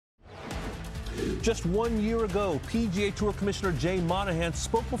Just 1 year ago, PGA Tour Commissioner Jay Monahan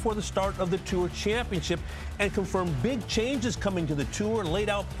spoke before the start of the Tour Championship and confirmed big changes coming to the Tour, laid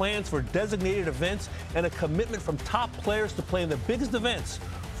out plans for designated events and a commitment from top players to play in the biggest events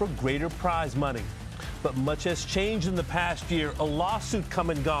for greater prize money. But much has changed in the past year. A lawsuit come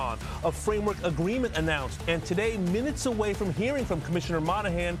and gone, a framework agreement announced, and today, minutes away from hearing from Commissioner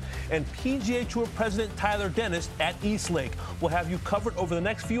Monahan and PGA Tour President Tyler Dennis at Eastlake. We'll have you covered over the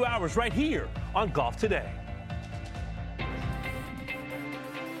next few hours right here on Golf Today.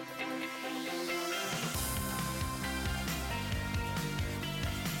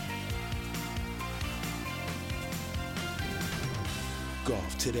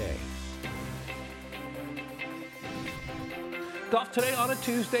 Golf Today. Golf Today on a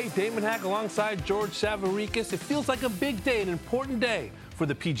Tuesday. Damon Hack alongside George Savaricas. It feels like a big day, an important day for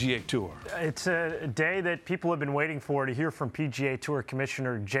the PGA Tour. It's a day that people have been waiting for, to hear from PGA Tour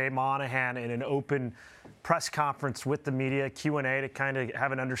Commissioner Jay Monahan in an open press conference with the media, Q&A, to kind of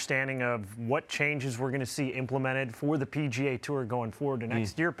have an understanding of what changes we're going to see implemented for the PGA Tour going forward to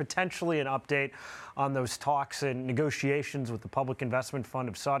next year, potentially an update on those talks and negotiations with the Public Investment Fund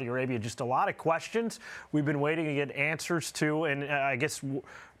of Saudi Arabia. Just a lot of questions we've been waiting to get answers to, and I guess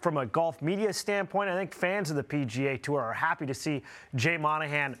from a golf media standpoint, I think fans of the PGA Tour are happy to see Jay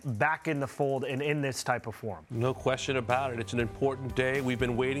Monahan back in the fold and in this type of form. No question about it. It's an important day. We've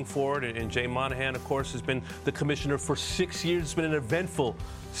been waiting for it, and Jay Monahan, of course, has been the commissioner for 6 years. It's been an eventful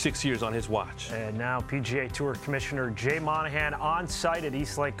 6 years on his watch. And now PGA Tour Commissioner Jay Monahan on site at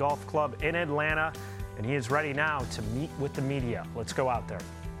Eastlake Golf Club in Atlanta, and he is ready now to meet with the media. Let's go out there.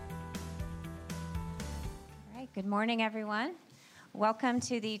 All right, good morning, everyone. Welcome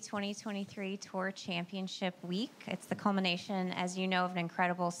to the 2023 Tour Championship Week. It's the culmination, as you know, of an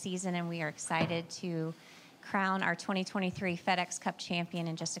incredible season, and we are excited to crown our 2023 FedEx Cup champion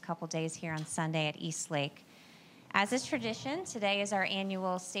in just a couple days here on Sunday at Eastlake. As is tradition, today is our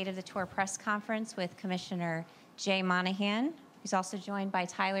annual State of the Tour press conference with Commissioner Jay Monahan, who's also joined by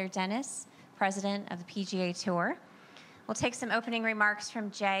Tyler Dennis, President of the PGA Tour. We'll take some opening remarks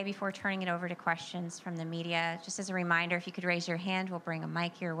from Jay before turning it over to questions from the media. Just as a reminder, if you could raise your hand, we'll bring a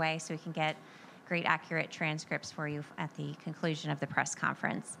mic your way so we can get great, accurate transcripts for you at the conclusion of the press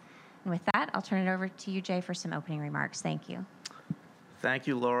conference. And with that, I'll turn it over to you, Jay, for some opening remarks. Thank you. Thank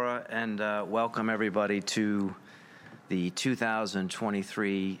you, Laura, and welcome everybody to the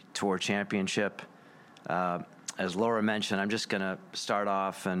 2023 Tour Championship. As Laura mentioned, I'm just going to start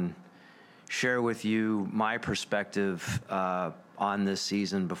off and share with you my perspective on this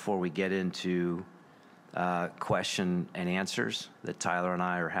season before we get into question and answers that Tyler and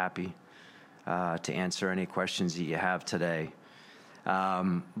I are happy to answer any questions that you have today.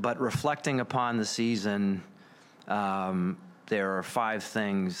 But reflecting upon the season, there are 5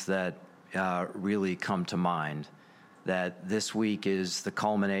 things that really come to mind. That this week is the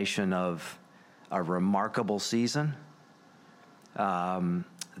culmination of a remarkable season,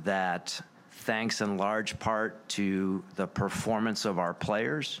 that thanks in large part to the performance of our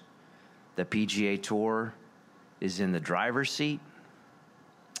players, the PGA Tour is in the driver's seat.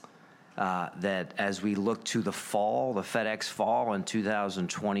 That as we look to the fall, the FedEx Fall in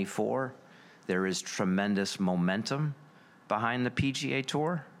 2024, there is tremendous momentum behind the PGA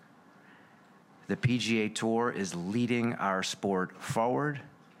Tour. The PGA Tour is leading our sport forward.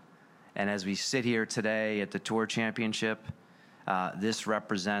 And as we sit here today at the Tour Championship, this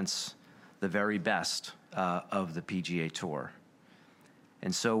represents the very best of the PGA Tour.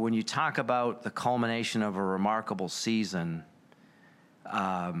 And so when you talk about the culmination of a remarkable season,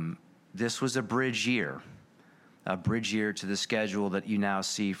 this was a bridge year to the schedule that you now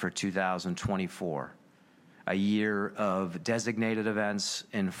see for 2024, a year of designated events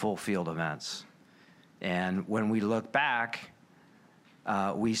and full field events. And when we look back,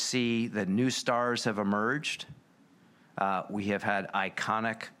 we see that new stars have emerged. We have had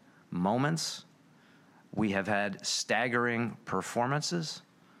iconic moments. We have had staggering performances,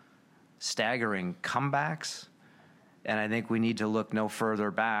 staggering comebacks. And I think we need to look no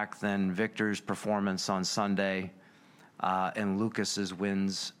further back than Victor's performance on Sunday and Lucas's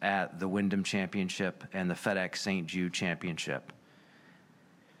wins at the Wyndham Championship and the FedEx St. Jude Championship.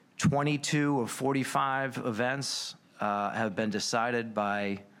 22 of 45 events have been decided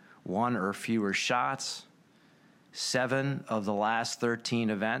by 1 or fewer shots. 7 of the last 13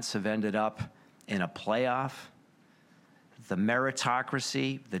 events have ended up in a playoff. The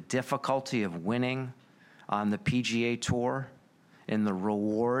meritocracy, the difficulty of winning on the PGA Tour, and the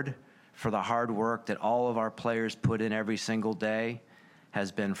reward for the hard work that all of our players put in every single day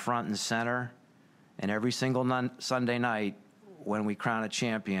has been front and center. And every single Sunday night when we crown a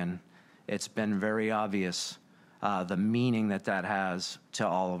champion, it's been very obvious the meaning that has to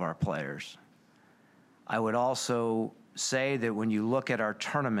all of our players. I would also say that when you look at our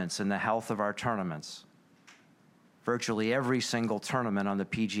tournaments and the health of our tournaments, virtually every single tournament on the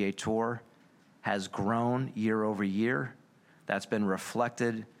PGA Tour has grown year over year. That's been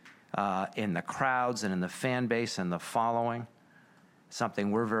reflected in the crowds and in the fan base and the following,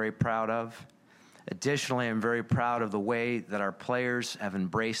 something we're very proud of. Additionally, I'm very proud of the way that our players have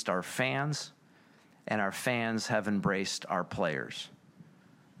embraced our fans and our fans have embraced our players.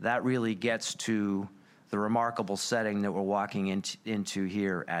 That really gets to the remarkable setting that we're walking into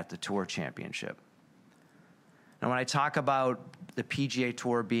here at the Tour Championship. Now, when I talk about the PGA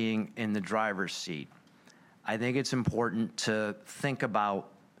Tour being in the driver's seat, I think it's important to think about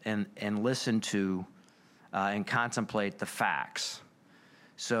and listen to and contemplate the facts.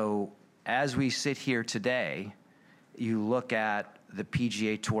 So as we sit here today, you look at the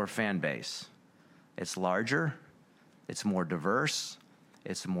PGA Tour fan base. It's larger, it's more diverse,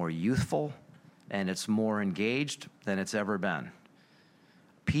 it's more youthful, and it's more engaged than it's ever been.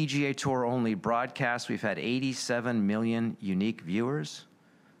 PGA Tour only broadcast, we've had 87 million unique viewers.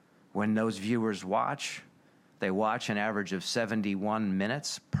 When those viewers watch, they watch an average of 71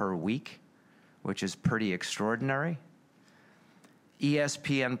 minutes per week, which is pretty extraordinary.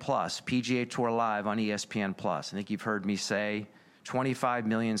 ESPN Plus, PGA Tour Live on ESPN Plus. I think you've heard me say 25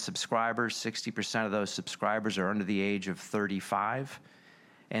 million subscribers, 60% of those subscribers are under the age of 35.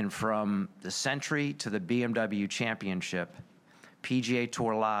 And from the Century to the BMW Championship, PGA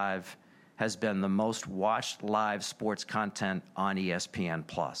Tour Live has been the most watched live sports content on ESPN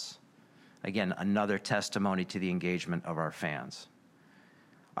Plus. Again, another testimony to the engagement of our fans.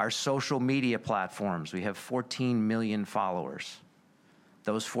 Our social media platforms, we have 14 million followers.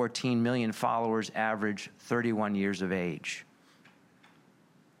 Those 14 million followers average 31 years of age.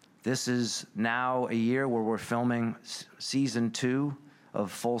 This is now a year where we're filming season 2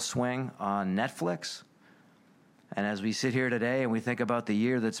 of Full Swing on Netflix. And as we sit here today and we think about the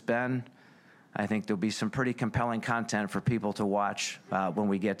year that's been, I think there'll be some pretty compelling content for people to watch when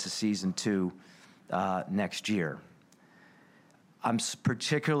we get to season 2 next year. I'm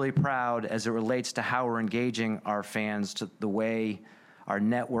particularly proud as it relates to how we're engaging our fans, to the way our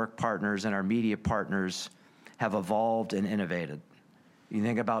network partners and our media partners have evolved and innovated. You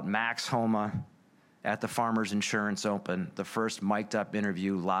think about Max Homa at the Farmers Insurance Open, the first mic'd up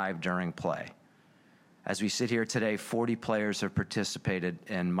interview live during play. As we sit here today, 40 players have participated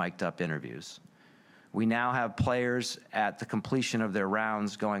in mic'd up interviews. We now have players at the completion of their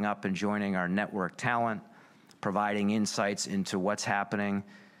rounds going up and joining our network talent, providing insights into what's happening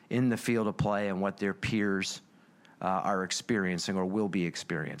in the field of play and what their peers are experiencing or will be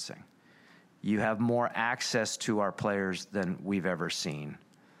experiencing. You have more access to our players than we've ever seen.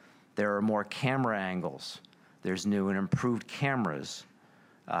 There are more camera angles. There's new and improved cameras.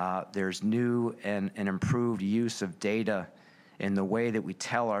 There's new and improved use of data in the way that we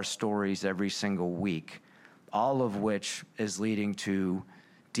tell our stories every single week, all of which is leading to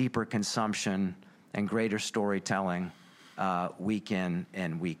deeper consumption and greater storytelling week in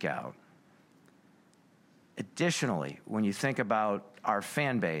and week out. Additionally, when you think about our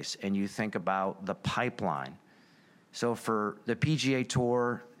fan base and you think about the pipeline, so for the PGA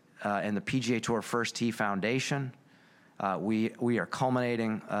Tour and the PGA Tour First Tee Foundation, we are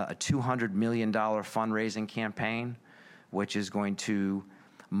culminating a $200 million fundraising campaign, which is going to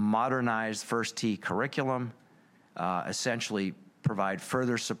modernize First Tee curriculum, essentially provide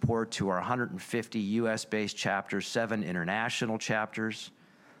further support to our 150 U.S.-based chapters, 7 international chapters.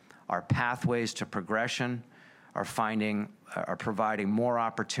 Our pathways to progression are providing more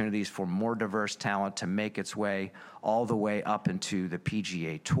opportunities for more diverse talent to make its way all the way up into the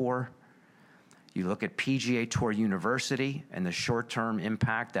PGA Tour. You look at PGA Tour University and the short-term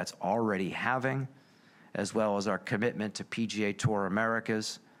impact that's already having, as well as our commitment to PGA Tour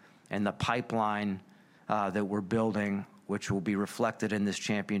Americas and the pipeline that we're building, which will be reflected in this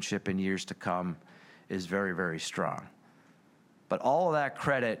championship in years to come, is very, very strong. But all of that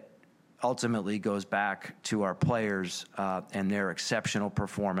credit ultimately goes back to our players and their exceptional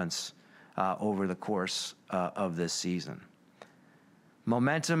performance over the course of this season.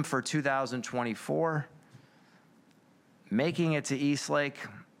 Momentum for 2024, making it to Eastlake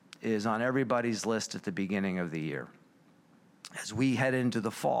is on everybody's list at the beginning of the year. As we head into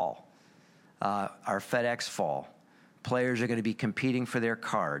the fall, our FedEx Fall, players are going to be competing for their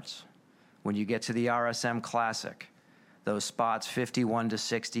cards. When you get to the RSM Classic, those spots 51 to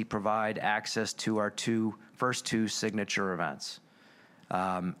 60 provide access to our first two signature events.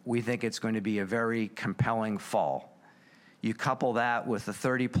 We think it's going to be a very compelling fall. You couple that with the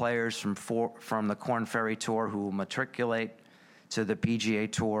 30 players from the Korn Ferry Tour who will matriculate to the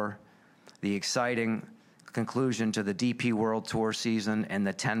PGA Tour, the exciting conclusion to the DP World Tour season, and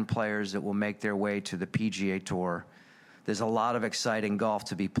the 10 players that will make their way to the PGA Tour. There's a lot of exciting golf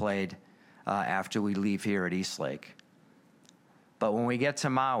to be played after we leave here at East Lake. But when we get to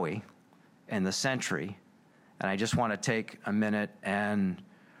Maui and the Century, and I just want to take a minute and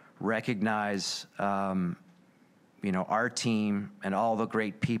recognize our team and all the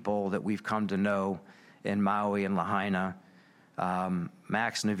great people that we've come to know in Maui and Lahaina.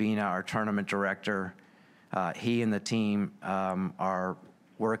 Max Navina, our tournament director, he and the team are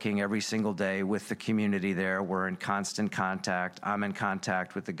working every single day with the community there. We're in constant contact. I'm in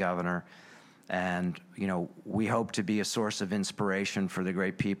contact with the governor. And, we hope to be a source of inspiration for the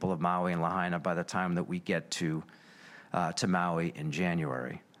great people of Maui and Lahaina by the time that we get to Maui in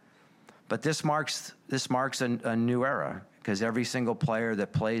January. But this marks a new era, because every single player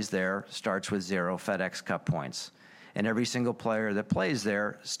that plays there starts with 0 FedEx Cup points. And every single player that plays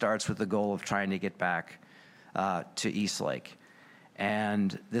there starts with the goal of trying to get back to East Lake.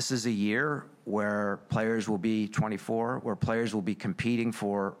 And this is a year where players will be 24, where players will be competing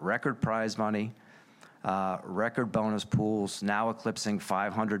for record prize money, record bonus pools, now eclipsing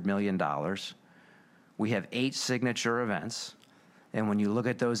 $500 million. We have 8 signature events. And when you look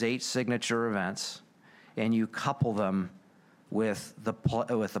at those 8 signature events and you couple them with the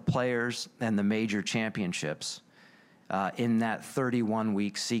players and the major championships in that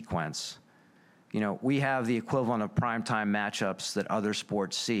 31-week sequence, we have the equivalent of primetime matchups that other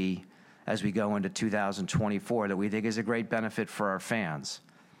sports see as we go into 2024 that we think is a great benefit for our fans.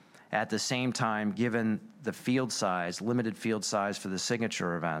 At the same time, given the field size, limited field size for the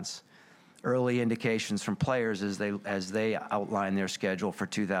signature events, early indications from players as they outline their schedule for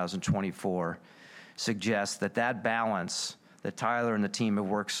 2024 suggest that balance that Tyler and the team have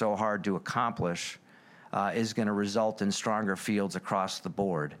worked so hard to accomplish is going to result in stronger fields across the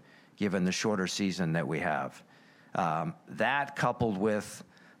board, given the shorter season that we have. That coupled with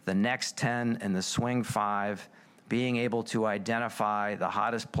the next 10 and the swing 5, being able to identify the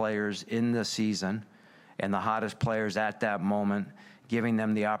hottest players in the season and the hottest players at that moment, giving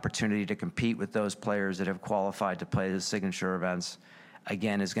them the opportunity to compete with those players that have qualified to play the signature events,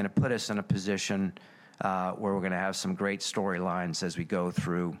 again, is going to put us in a position where we're going to have some great storylines as we go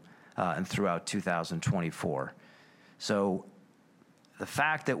through and throughout 2024. So the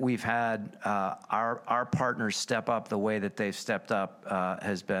fact that we've had our partners step up the way that they've stepped up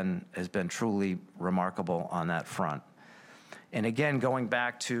has been truly remarkable on that front. And again, going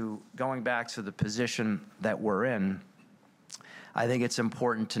back to the position that we're in, I think it's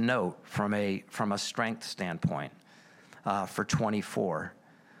important to note from a strength standpoint for 24,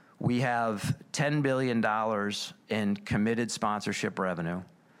 we have $10 billion in committed sponsorship revenue,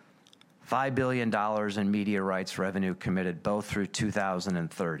 $5 billion in media rights revenue committed both through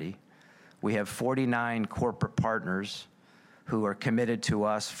 2030. We have 49 corporate partners who are committed to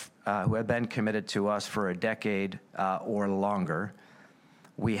us, who have been committed to us for a decade or longer.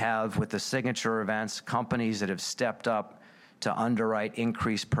 We have, with the signature events, companies that have stepped up to underwrite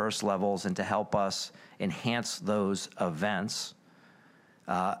increased purse levels and to help us enhance those events.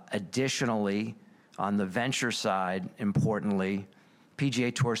 Additionally, on the venture side, importantly,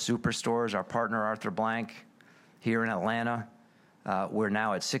 PGA Tour Superstores, our partner Arthur Blank here in Atlanta, we're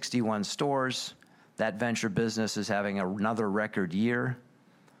now at 61 stores. That venture business is having another record year.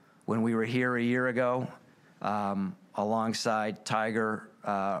 When we were here a year ago, alongside Tiger,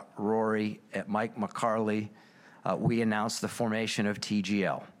 Rory, and Mike McCarley, we announced the formation of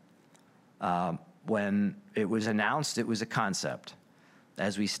TGL. When it was announced, it was a concept.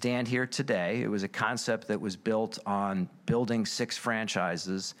 As we stand here today, it was a concept that was built on building 6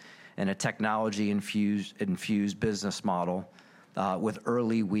 franchises and a technology-infused business model with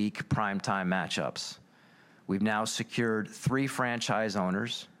early week primetime matchups. We've now secured 3 franchise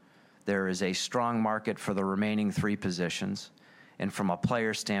owners. There is a strong market for the remaining 3 positions. And from a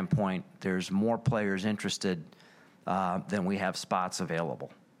player standpoint, there's more players interested than we have spots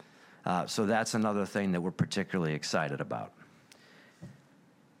available. So that's another thing that we're particularly excited about.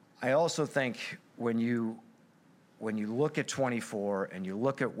 I also think when you look at 24 and you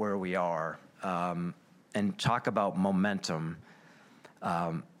look at where we are and talk about momentum,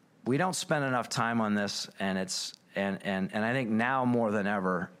 we don't spend enough time on this, and I think now more than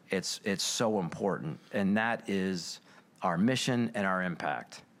ever it's so important, and that is our mission and our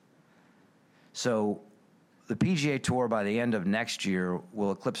impact. So the PGA Tour by the end of next year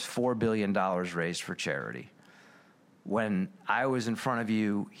will eclipse $4 billion raised for charity. When I was in front of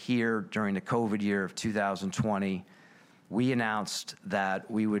you here during the COVID year of 2020, we announced that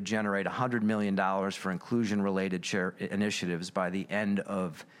we would generate $100 million for inclusion-related initiatives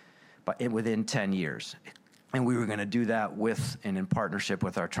within 10 years. And we were going to do that with and in partnership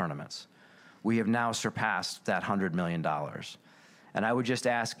with our tournaments. We have now surpassed that $100 million. And I would just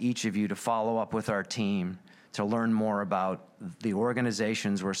ask each of you to follow up with our team to learn more about the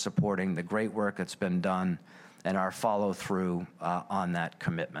organizations we're supporting, the great work that's been done, and our follow-through on that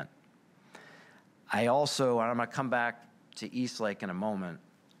commitment. And I'm going to come back to Eastlake in a moment,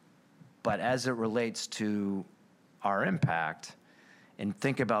 but as it relates to our impact, and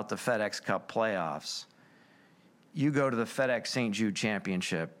think about the FedEx Cup playoffs, you go to the FedEx St. Jude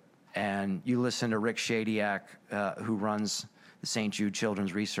Championship, and you listen to Rick Shadyac, who runs the St. Jude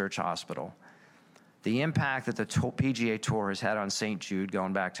Children's Research Hospital. The impact that the PGA Tour has had on St. Jude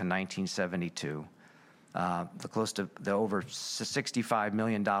going back to 1972, the over $65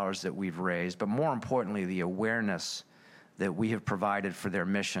 million that we've raised, but more importantly, the awareness that we have provided for their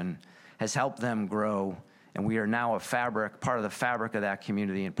mission has helped them grow, and we are now part of the fabric of that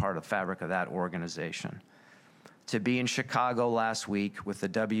community and part of the fabric of that organization. To be in Chicago last week with the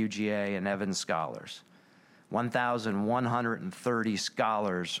WGA and Evans Scholars, 1,130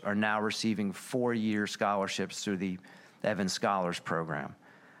 scholars are now receiving 4-year scholarships through the Evans Scholars Program.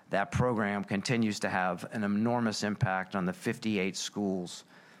 That program continues to have an enormous impact on the 58 schools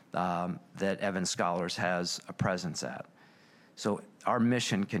that Evans Scholars has a presence at. So our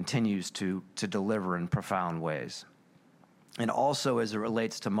mission continues to deliver in profound ways. And also as it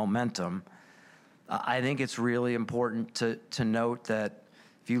relates to momentum, I think it's really important to note that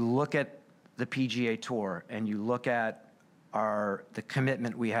if you look at the PGA Tour and you look at the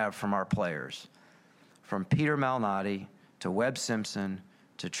commitment we have from our players, from Peter Malnati to Webb Simpson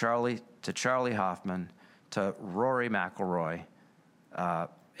to Charlie Hoffman to Rory McIlroy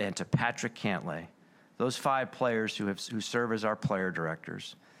and to Patrick Cantlay, those 5 players who serve as our player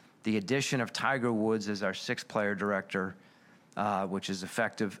directors, the addition of Tiger Woods as our 6th player director, which is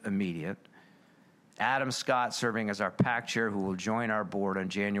effective immediate, Adam Scott serving as our PAC chair, who will join our board on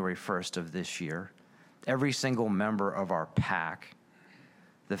January 1st of this year, every single member of our PAC,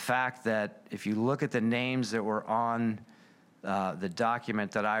 the fact that if you look at the names that were on the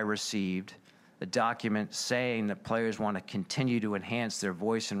document that I received, the document saying that players want to continue to enhance their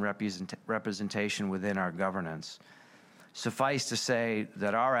voice and representation within our governance, suffice to say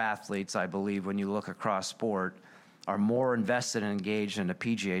that our athletes, I believe, when you look across sport, are more invested and engaged in the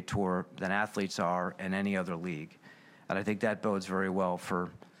PGA Tour than athletes are in any other league. And I think that bodes very well for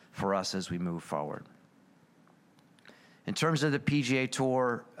us as we move forward. In terms of the PGA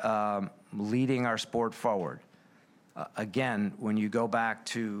Tour leading our sport forward, again, when you go back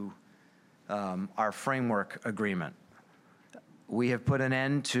to our framework agreement, we have put an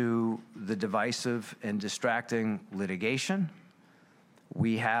end to the divisive and distracting litigation.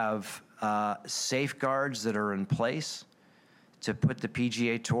 We have safeguards that are in place to put the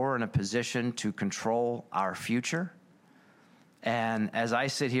PGA Tour in a position to control our future. And as I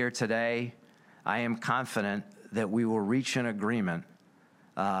sit here today, I am confident that we will reach an agreement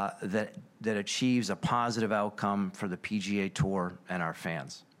that achieves a positive outcome for the PGA Tour and our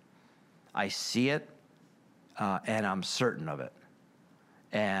fans. I see it, and I'm certain of it.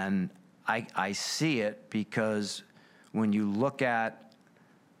 And I see it because when you look at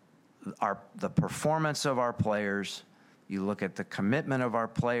the performance of our players, you look at the commitment of our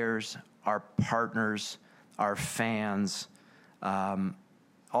players, our partners, our fans,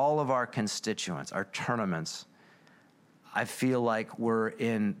 all of our constituents, our tournaments, I feel like we're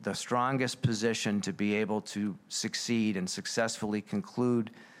in the strongest position to be able to succeed and successfully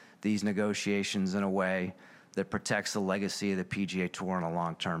conclude these negotiations in a way that protects the legacy of the PGA Tour on a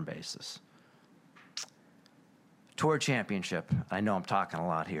long-term basis. Tour Championship. I know I'm talking a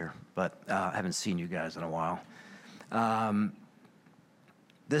lot here, but I haven't seen you guys in a while.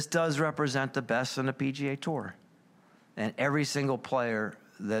 This does represent the best in the PGA Tour. And every single player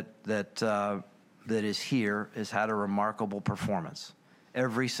that is here has had a remarkable performance.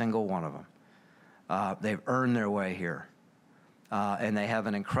 Every single one of them. They've earned their way here. And they have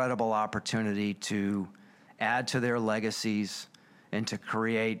an incredible opportunity to add to their legacies and to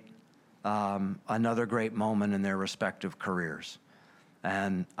create another great moment in their respective careers.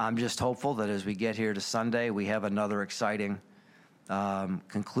 And I'm just hopeful that as we get here to Sunday, we have another exciting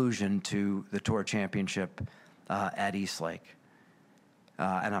conclusion to the Tour Championship at Eastlake.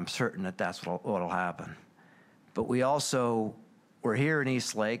 And I'm certain that that's what'll happen. But we're here in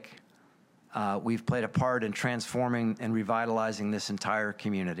Eastlake. We've played a part in transforming and revitalizing this entire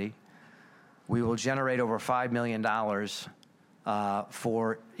community. We will generate over $5 million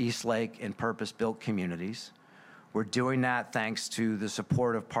for Eastlake and purpose-built communities. We're doing that thanks to the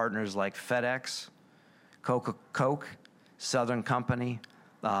support of partners like FedEx, Coke, Southern Company,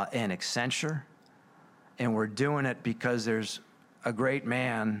 and Accenture. And we're doing it because there's a great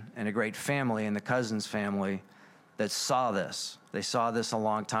man and a great family in the Cousins family that saw this. They saw this a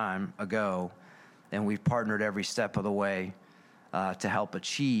long time ago, and we've partnered every step of the way to help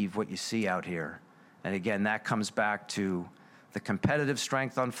achieve what you see out here. And again, that comes back to the competitive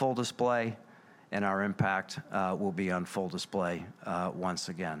strength on full display, and our impact will be on full display once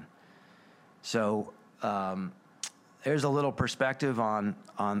again. So there's a little perspective on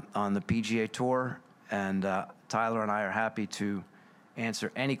the PGA Tour, and Tyler and I are happy to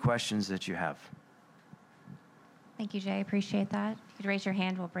answer any questions that you have. Thank you, Jay. Appreciate that. If you could raise your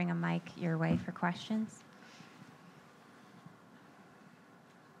hand, we'll bring a mic your way for questions.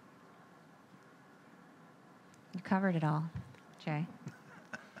 You covered it all, Jay.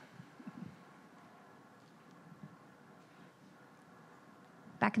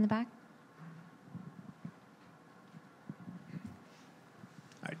 Back in the back.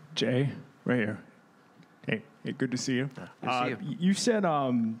 Hi, Jay, right here. Hey, good to see you. Good to see you. You said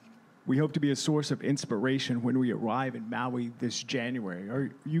we hope to be a source of inspiration when we arrive in Maui this January.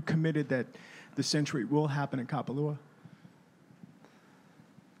 Are you committed that the Century will happen in Kapalua?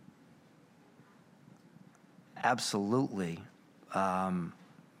 Absolutely. But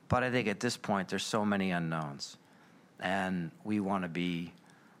I think at this point, there's so many unknowns. And we want to be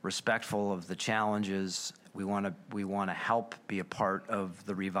respectful of the challenges. We want to help be a part of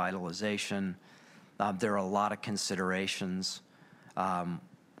the revitalization. There are a lot of considerations.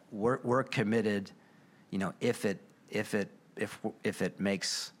 We're committed,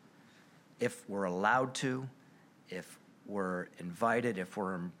 if we're allowed to, if we're invited, if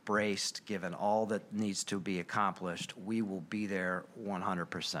we're embraced, given all that needs to be accomplished, we will be there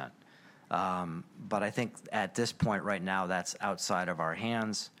 100%. But I think at this point right now, that's outside of our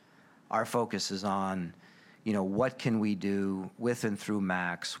hands. Our focus is on, what can we do with and through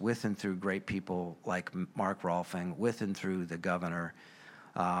Max, with and through great people like Mark Rolfing, with and through the governor,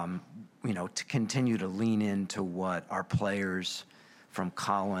 to continue to lean into what our players, from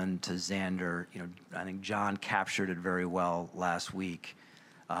Colin to Xander, I think John captured it very well last week.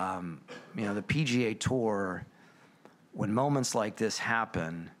 The PGA Tour, when moments like this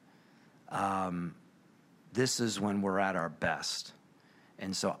happen, this is when we're at our best.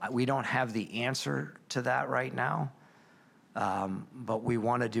 And so we don't have the answer to that right now, but we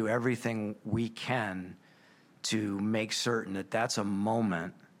want to do everything we can to make certain that that's a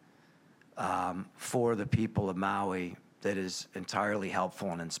moment for the people of Maui that is entirely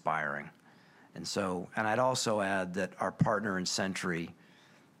helpful and inspiring. And I'd also add that our partner in Century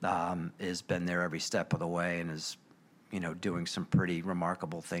has been there every step of the way and is, doing some pretty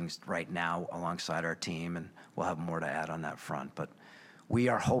remarkable things right now alongside our team, and we'll have more to add on that front. But we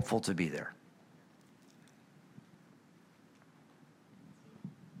are hopeful to be there.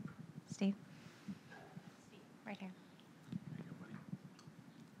 Steve? Right here.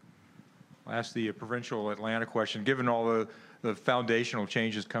 I'll ask the provincial Atlanta question. Given all the foundational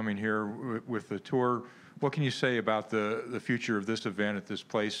changes coming here with the tour, what can you say about the future of this event at this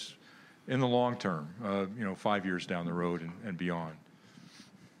place in the long term, 5 years down the road and beyond?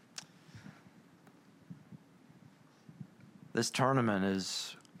 This tournament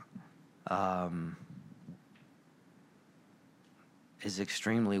is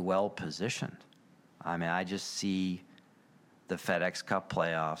extremely well positioned. I mean, I just see the FedEx Cup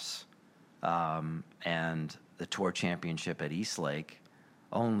playoffs and the Tour Championship at East Lake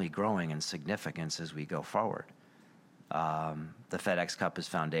only growing in significance as we go forward. The FedEx Cup is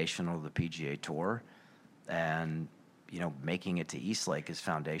foundational to the PGA Tour, and making it to East Lake is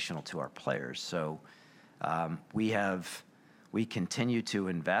foundational to our players. So we continue to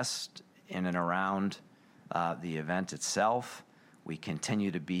invest in and around the event itself. We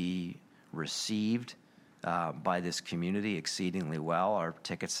continue to be received by this community exceedingly well. Our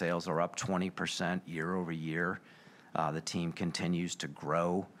ticket sales are up 20% year over year. The team continues to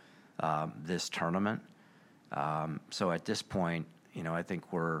grow this tournament. So at this point, I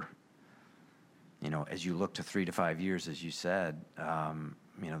think we're, as you look to 3 to 5 years, as you said,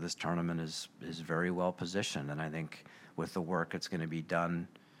 this tournament is very well positioned. And I think with the work that's going to be done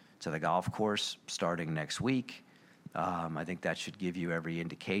to the golf course starting next week, I think that should give you every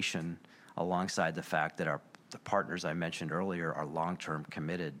indication, alongside the fact that the partners I mentioned earlier are long-term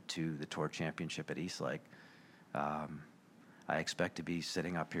committed to the Tour Championship at East Lake. I expect to be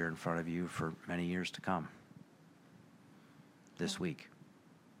sitting up here in front of you for many years to come this week.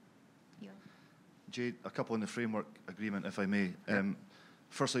 Jay, a couple in the framework agreement, if I may.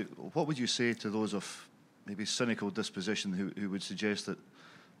 Firstly, what would you say to those of maybe cynical disposition who would suggest that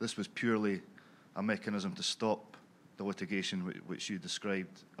this was purely a mechanism to stop the litigation which you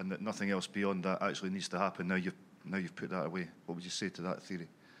described, and that nothing else beyond that actually needs to happen. Now you've put that away. What would you say to that theory?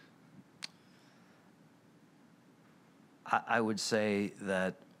 I would say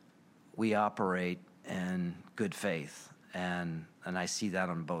that we operate in good faith, and I see that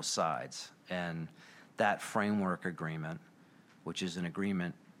on both sides. And that framework agreement, which is an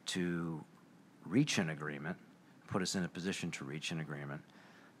agreement to reach an agreement, put us in a position to reach an agreement,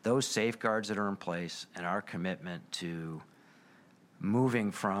 those safeguards that are in place and our commitment to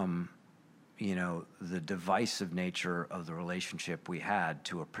moving from, the divisive nature of the relationship we had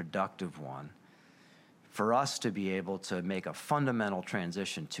to a productive one, for us to be able to make a fundamental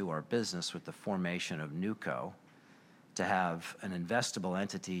transition to our business with the formation of NewCo, to have an investable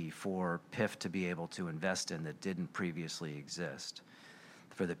entity for PIF to be able to invest in that didn't previously exist,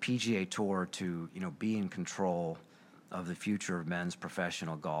 for the PGA Tour to, be in control of the future of men's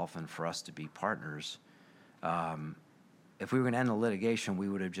professional golf, and for us to be partners. If we were going to end the litigation, we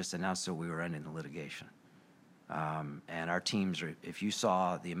would have just announced that we were ending the litigation. And our teams, if you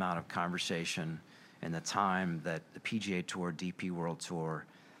saw the amount of conversation and the time that the PGA Tour, DP World Tour,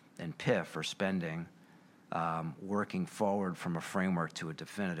 and PIF are spending working forward from a framework to a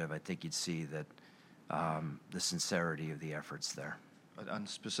definitive, I think you'd see that the sincerity of the efforts there. And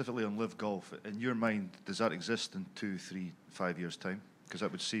specifically on Live Golf, in your mind, does that exist in 2, 3, 5 years' time? Because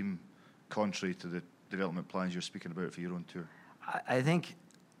that would seem contrary to the development plans you're speaking about for your own tour. I think,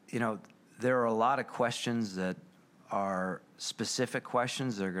 there are a lot of questions that are specific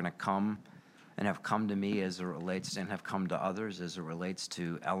questions that are going to come and have come to me as it relates, and have come to others as it relates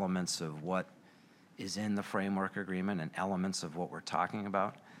to elements of what is in the framework agreement and elements of what we're talking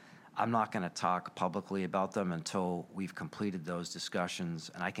about. I'm not going to talk publicly about them until we've completed those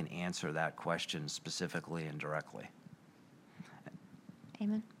discussions and I can answer that question specifically and directly.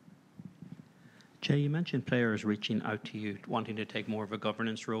 Eamon? Jay, you mentioned players reaching out to you, wanting to take more of a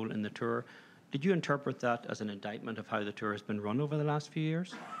governance role in the tour. Did you interpret that as an indictment of how the tour has been run over the last few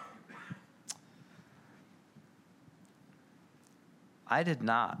years? I did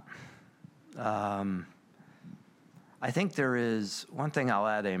not. I think there is one thing I'll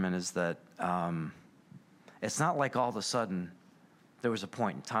add, Eamon, is that it's not like all of a sudden there was a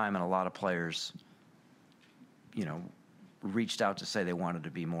point in time and a lot of players, reached out to say they wanted to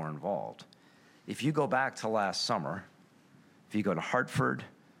be more involved. If you go back to last summer, if you go to Hartford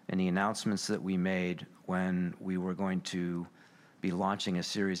and the announcements that we made when we were going to be launching a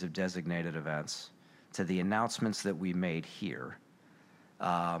series of designated events, to the announcements that we made here,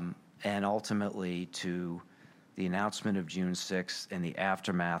 and ultimately to the announcement of June 6th and the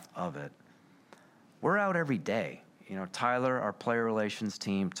aftermath of it, we're out every day. Tyler, our player relations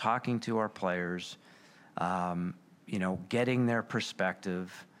team, talking to our players, getting their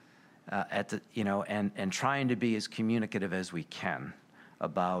perspective and trying to be as communicative as we can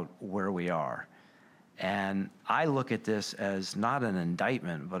about where we are. And I look at this as not an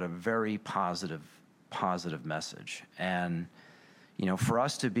indictment, but a very positive message. And, for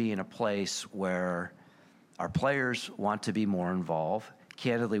us to be in a place where our players want to be more involved.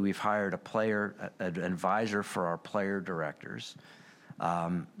 Candidly, we've hired an advisor for our player directors.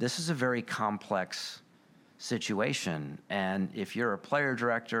 This is a very complex situation. And if you're a player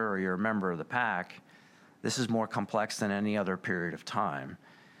director or you're a member of the pack, this is more complex than any other period of time.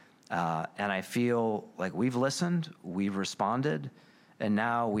 And I feel like we've listened, we've responded, and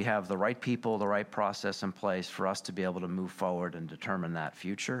now we have the right people, the right process in place for us to be able to move forward and determine that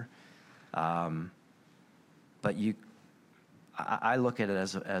future. But I look at it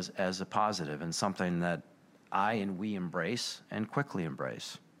as a positive and something that I and we embrace and quickly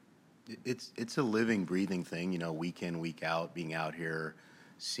embrace. It's a living, breathing thing, week in, week out, being out here,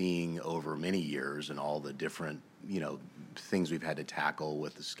 seeing over many years and all the different, things we've had to tackle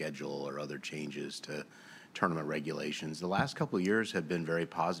with the schedule or other changes to tournament regulations. The last couple of years have been very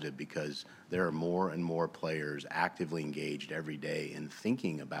positive because there are more and more players actively engaged every day in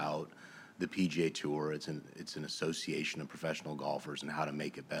thinking about the PGA Tour. It's an association of professional golfers and how to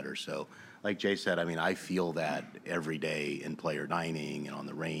make it better. So like Jay said, I feel that every day in player dining and on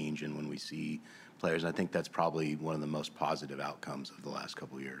the range and when we see players. I think that's probably one of the most positive outcomes of the last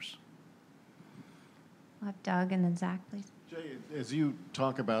couple of years. We'll have Doug and then Zach, please. Jay, as you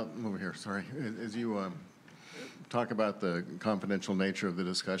talk about, as you talk about the confidential nature of the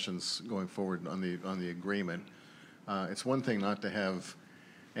discussions going forward on the agreement, it's one thing not to have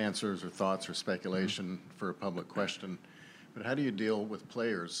answers or thoughts or speculation for a public question, but how do you deal with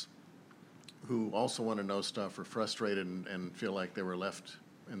players who also want to know stuff, are frustrated and feel like they were left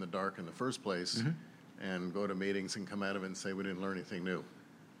in the dark in the first place, and go to meetings and come out of it and say we didn't learn anything new?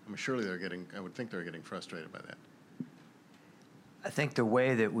 I mean, surely I would think they're getting frustrated by that. I think the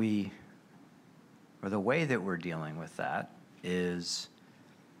way that we're dealing with that is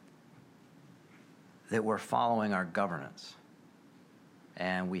that we're following our governance.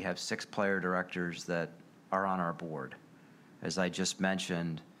 And we have 6 player directors that are on our board. As I just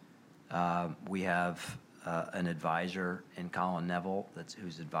mentioned, we have an advisor in Colin Neville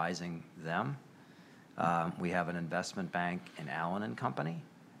who's advising them. We have an investment bank in Allen and Company.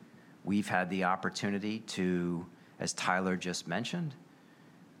 We've had the opportunity to, as Tyler just mentioned,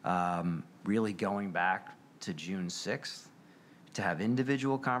 really going back to June 6th, to have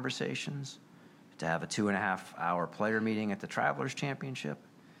individual conversations, to have a 2.5-hour player meeting at the Travelers Championship,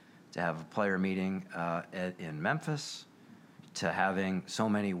 to have a player meeting in Memphis, to having so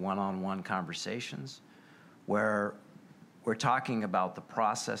many one-on-one conversations where we're talking about the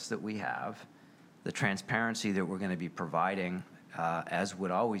process that we have, the transparency that we're going to be providing, as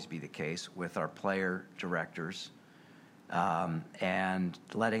would always be the case with our player directors, and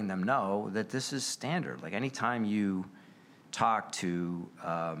letting them know that this is standard. Like anytime you talk to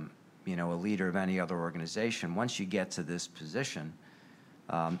a leader of any other organization, once you get to this position,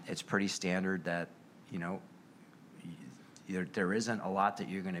 it's pretty standard that there isn't a lot that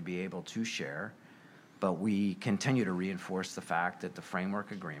you're going to be able to share, but we continue to reinforce the fact that the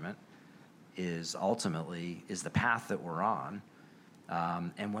framework agreement is ultimately the path that we're on,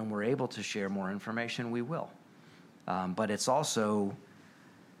 and when we're able to share more information, we will. But it's also,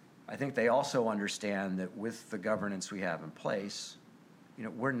 I think they also understand that with the governance we have in place,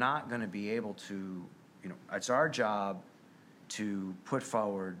 we're not going to be able to, it's our job to put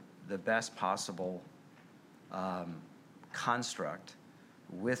forward the best possible construct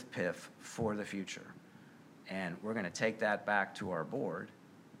with PIF for the future. And we're going to take that back to our board,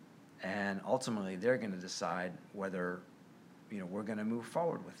 and ultimately they're going to decide whether, we're going to move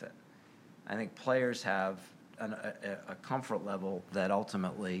forward with it. I think players have a comfort level that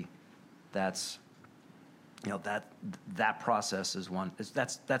ultimately that's, that process is one,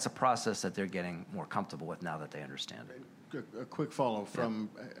 that's a process that they're getting more comfortable with now that they understand it. A quick follow from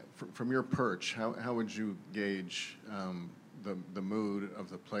your perch. How would you gauge the mood of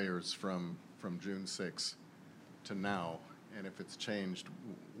the players from June 6th to now, and if it's changed,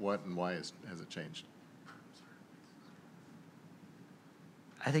 what and why has it changed?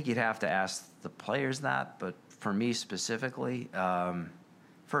 I think you'd have to ask the players that, but for me specifically,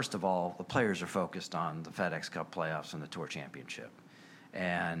 first of all, the players are focused on the FedEx Cup playoffs and the Tour Championship,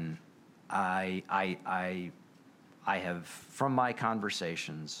 and I have, from my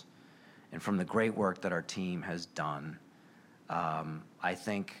conversations and from the great work that our team has done, I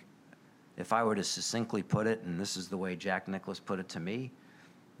think if I were to succinctly put it, and this is the way Jack Nicklaus put it to me,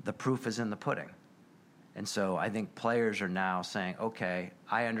 the proof is in the pudding. And so I think players are now saying, okay,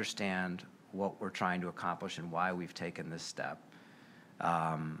 I understand what we're trying to accomplish and why we've taken this step.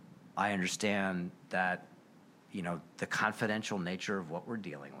 I understand that, the confidential nature of what we're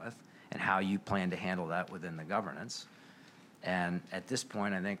dealing with and how you plan to handle that within the governance. And at this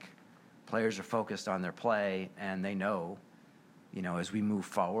point, I think players are focused on their play, and they know, as we move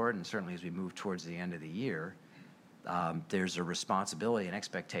forward, and certainly as we move towards the end of the year, there's a responsibility and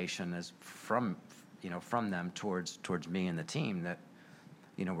expectation from them towards me and the team that,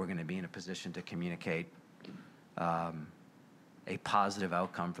 we're going to be in a position to communicate a positive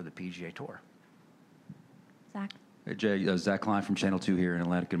outcome for the PGA Tour. Zach? Hey, Jay, Zach Klein from Channel 2 here in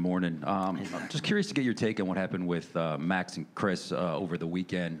Atlanta. Good morning. I'm just curious to get your take on what happened with Max and Chris over the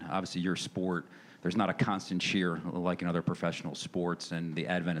weekend. Obviously, your sport, there's not a constant cheer like in other professional sports, and the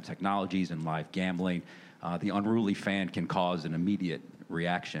advent of technologies and live gambling, the unruly fan can cause an immediate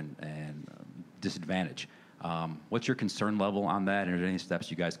reaction and disadvantage. What's your concern level on that, and are there any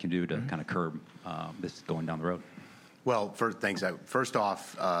steps you guys can do to kind of curb this going down the road? Well, thanks. First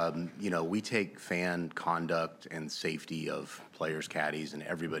off, we take fan conduct and safety of players, caddies, and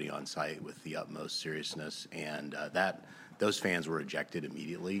everybody on site with the utmost seriousness, and those fans were ejected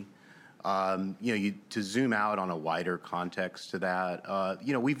immediately. To zoom out on a wider context to that,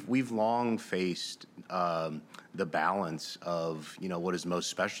 we've long faced the balance of what is most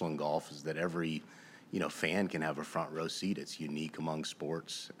special in golf is that every fan can have a front row seat. It's unique among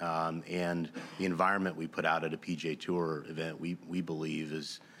sports, and the environment we put out at a PGA Tour event we believe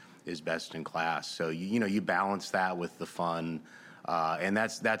is best in class. So you balance that with the fun, and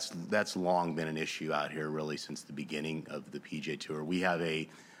that's long been an issue out here really since the beginning of the PGA Tour. We have a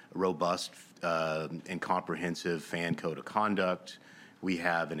robust and comprehensive fan code of conduct. We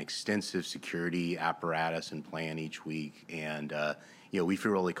have an extensive security apparatus and plan each week, and we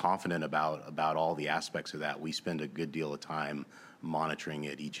feel really confident about all the aspects of that. We spend a good deal of time monitoring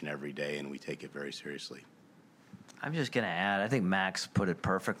it each and every day, and we take it very seriously. I'm just going to add, I think Max put it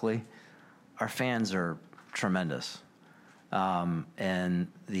perfectly. Our fans are tremendous. And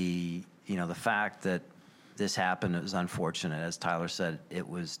the fact that this happened is unfortunate. As Tyler said, it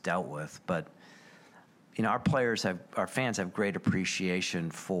was dealt with. But, our fans have great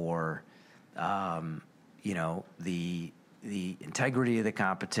appreciation for, the integrity of the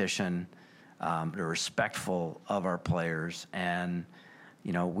competition. They're respectful of our players. And,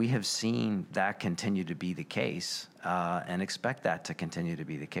 we have seen that continue to be the case and expect that to continue to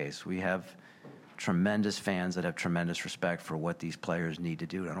be the case. We have tremendous fans that have tremendous respect for what these players need to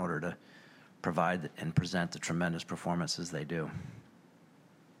do in order to provide and present the tremendous performances they do.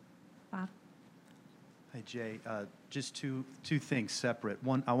 Bob? Hey, Jay, just two things separate.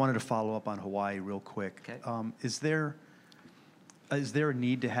 One, I wanted to follow up on Hawaii real quick. Okay. Is there a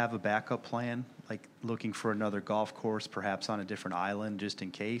need to have a backup plan, like looking for another golf course, perhaps on a different island, just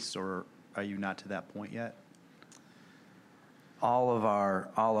in case, or are you not to that point yet? All of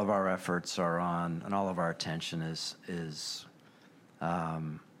our efforts are on, and all of our attention is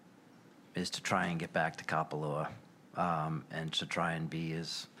to try and get back to Kapalua, and to try and be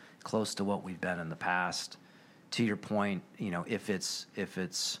as close to what we've been in the past. To your point, if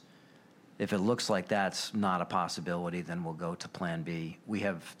it looks like that's not a possibility, then we'll go to Plan B.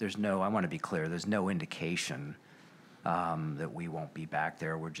 I want to be clear, there's no indication that we won't be back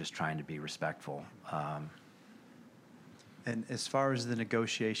there. We're just trying to be respectful. And as far as the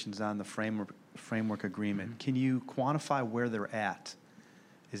negotiations on the framework agreement, can you quantify where they're at?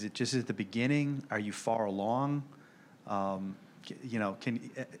 Is it just at the beginning? Are you far along?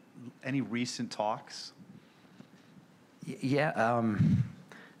 Any recent talks? Yeah,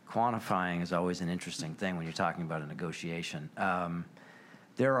 quantifying is always an interesting thing when you're talking about a negotiation.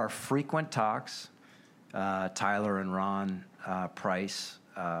 There are frequent talks. Tyler and Ron Price,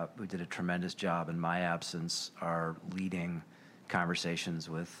 who did a tremendous job in my absence, are leading conversations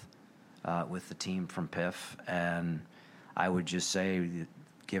with the team from PIF. And I would just say,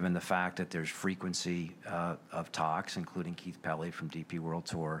 given the fact that there's frequency of talks, including Keith Pelley from DP World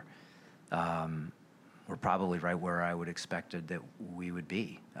Tour, we're probably right where I would expected that we would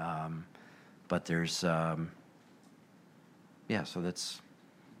be. But there's, so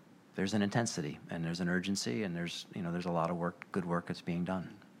there's an intensity and there's an urgency and there's a lot of good work that's being done.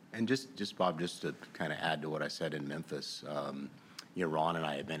 And just Bob, just to kind of add to what I said in Memphis, Ron and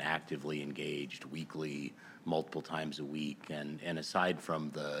I have been actively engaged weekly, multiple times a week, and aside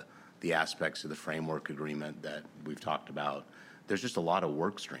from the aspects of the framework agreement that we've talked about, there's just a lot of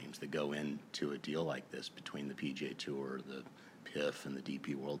work streams that go into a deal like this between the PGA Tour, the PIF, and the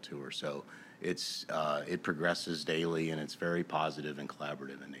DP World Tour. So it progresses daily, and it's very positive and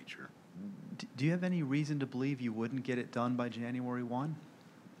collaborative in nature. Do you have any reason to believe you wouldn't get it done by January 1?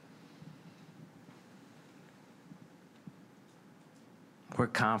 We're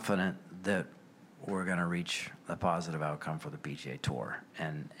confident that we're going to reach a positive outcome for the PGA Tour.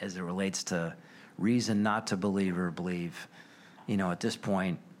 And as it relates to reason not to believe or believe, at this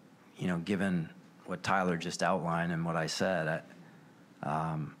point, given what Tyler just outlined and what I said,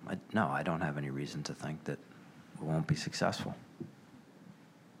 no, I don't have any reason to think that we won't be successful.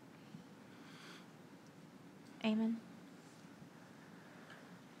 Eamon?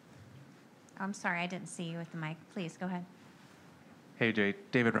 I'm sorry, I didn't see you with the mic. Please, go ahead. Hey, Jay.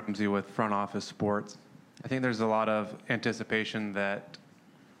 David Ramsey with Front Office Sports. I think there's a lot of anticipation that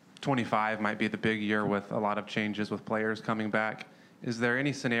 25 might be the big year with a lot of changes with players coming back. Is there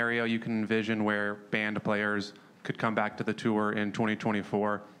any scenario you can envision where banned players could come back to the tour in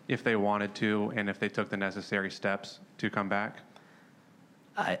 2024 if they wanted to and if they took the necessary steps to come back?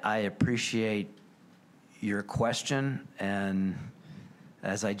 I appreciate your question, and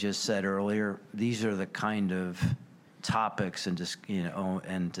as I just said earlier, these are the kind of topics and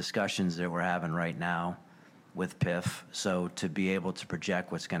discussions that we're having right now with PIF. So to be able to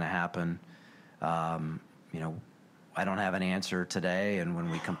project what's going to happen, I don't have an answer today, and when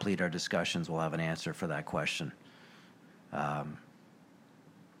we complete our discussions, we'll have an answer for that question.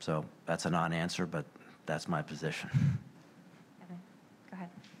 So that's a non-answer, but that's my position. Evan, go ahead.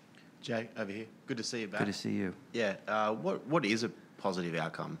 Jay, over here. Good to see you back. Good to see you. Yeah. What is a positive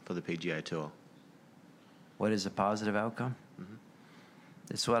outcome for the PGA Tour? What is a positive outcome? Mm-hmm.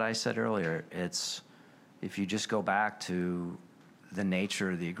 It's what I said earlier. It's if you just go back to the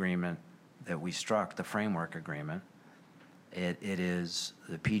nature of the agreement that we struck, the framework agreement, it is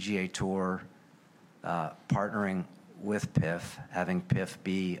the PGA Tour partnering with PIF, having PIF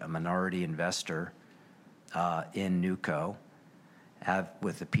be a minority investor in NewCo,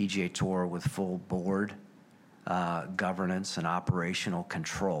 with the PGA Tour with full board governance and operational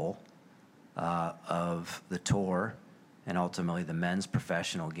control of the tour and ultimately the men's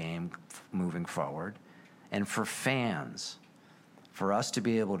professional game moving forward. And for fans, for us to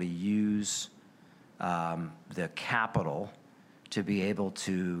be able to use the capital to be able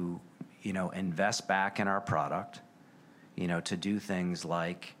to, invest back in our product, to do things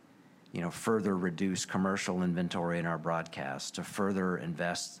like, further reduce commercial inventory in our broadcast, to further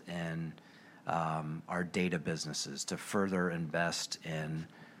invest in our data businesses, to further invest in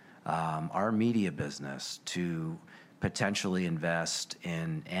our media business, to potentially invest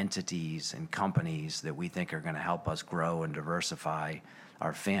in entities and companies that we think are going to help us grow and diversify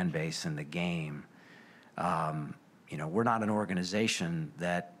our fan base in the game. We're not an organization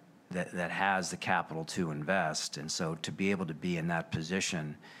that has the capital to invest, and so to be able to be in that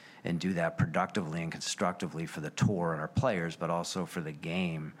position and do that productively and constructively for the tour and our players, but also for the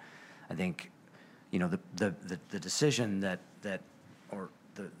game, I think, the decision or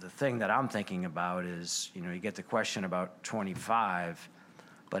the thing that I'm thinking about is, you get the question about 25,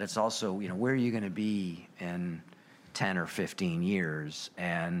 but it's also, where are you going to be in 10 or 15 years?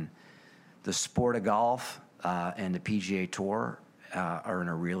 And the sport of golf and the PGA Tour are in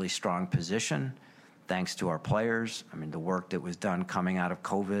a really strong position, thanks to our players. I mean, the work that was done coming out of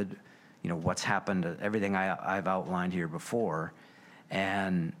COVID, what's happened, everything I've outlined here before.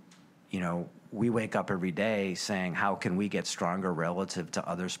 And, we wake up every day saying, how can we get stronger relative to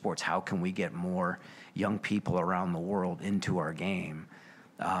other sports? How can we get more young people around the world into our game?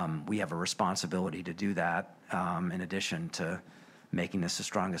 We have a responsibility to do that, in addition to making this the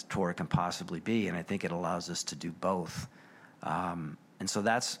strongest tour it can possibly be. And I think it allows us to do both. And so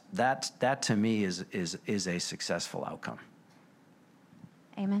that to me is a successful outcome.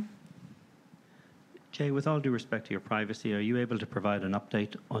 Amen. Jay, with all due respect to your privacy, are you able to provide an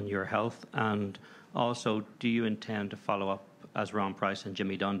update on your health? And also, do you intend to follow up as Ron Price and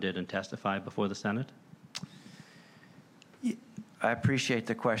Jimmy Dunn did and testify before the Senate? I appreciate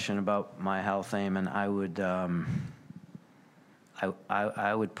the question about my health, Eamon. I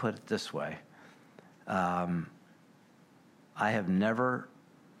would put it this way. I have never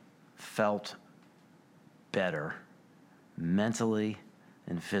felt better mentally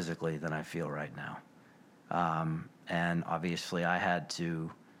and physically than I feel right now. And obviously I had to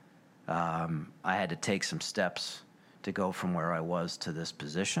take some steps to go from where I was to this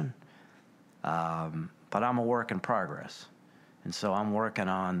position. But I'm a work in progress. And so I'm working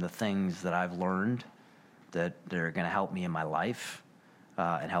on the things that I've learned that are going to help me in my life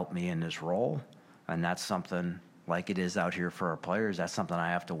and help me in this role. And that's something, like it is out here for our players, that's something I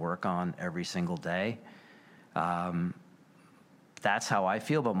have to work on every single day. That's how I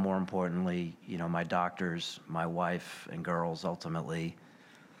feel, but more importantly, my doctors, my wife and girls, ultimately,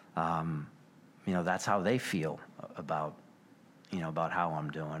 that's how they feel about how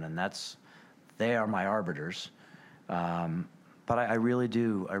I'm doing, and they are my arbiters. But I really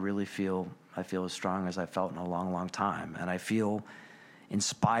do. I really feel as strong as I've felt in a long, long time, and I feel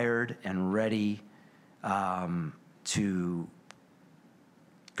inspired and ready to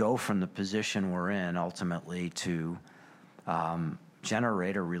go from the position we're in ultimately to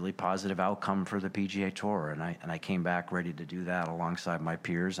generate a really positive outcome for the PGA Tour, and I came back ready to do that alongside my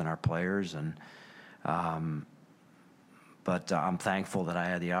peers and our players, and but I'm thankful that I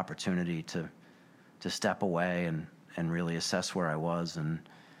had the opportunity to step away and really assess where I was and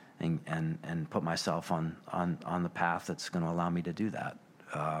put myself on the path that's going to allow me to do that.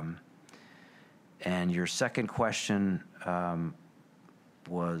 And your second question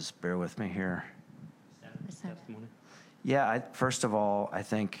was, bear with me here. Testimony. Yeah, first of all, I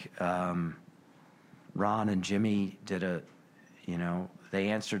think Ron and Jimmy they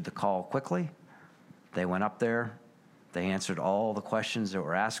answered the call quickly. They went up there. They answered all the questions that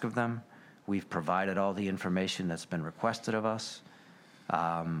were asked of them. We've provided all the information that's been requested of us.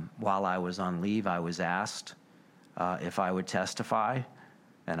 While I was on leave, I was asked if I would testify,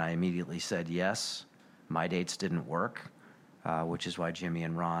 and I immediately said yes. My dates didn't work, which is why Jimmy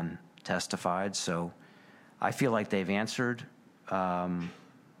and Ron testified. So I feel like they've answered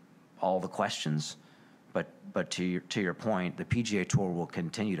all the questions, but to your point, the PGA Tour will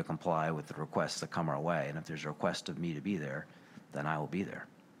continue to comply with the requests that come our way, and if there's a request of me to be there, then I will be there.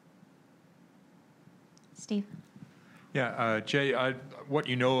 Steve? Yeah, Jay, what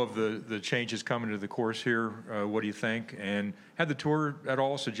you know of the changes coming to the course here, what do you think? And had the tour at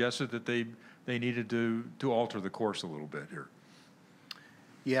all suggested that they needed to alter the course a little bit here?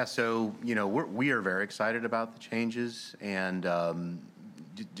 Yeah, so we are very excited about the changes, and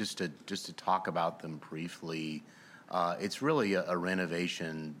just to talk about them briefly, It's really a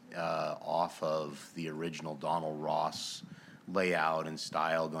renovation off of the original Donald Ross layout and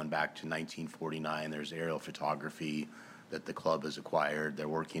style going back to 1949. There's aerial photography that the club has acquired. They're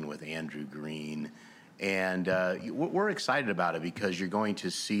working with Andrew Green. And we're excited about it because you're going to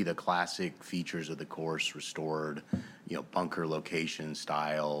see the classic features of the course restored, bunker location,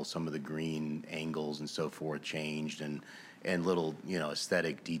 style, some of the green angles and so forth changed, and little,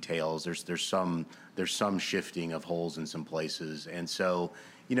 aesthetic details. There's some shifting of holes in some places. And so,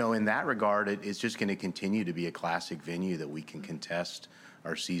 in that regard, it's just going to continue to be a classic venue that we can contest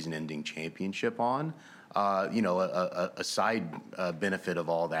our season-ending championship on. A side benefit of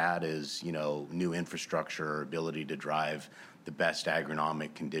all that is, new infrastructure, ability to drive the best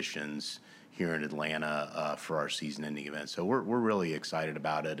agronomic conditions here in Atlanta for our season-ending event. So we're really excited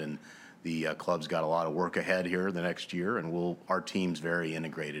about it, and the club's got a lot of work ahead here the next year, and our team's very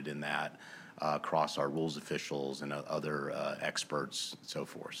integrated in that across our rules officials and other experts and so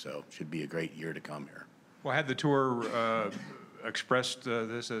forth. So it should be a great year to come here. Well, had the tour expressed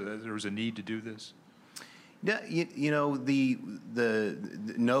this, there was a need to do this? Yeah, the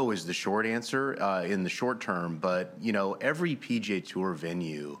no is the short answer in the short term, but every PGA Tour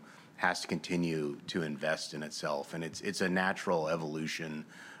venue has to continue to invest in itself, and it's a natural evolution.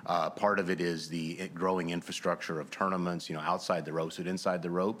 Part of it is the growing infrastructure of tournaments, outside the ropes, but inside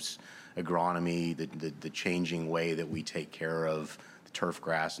the ropes, agronomy, the changing way that we take care of the turf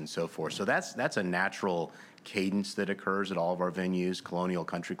grass and so forth. So that's a natural cadence that occurs at all of our venues. Colonial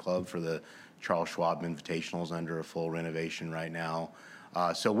Country Club for the Charles Schwab Invitational is under a full renovation right now.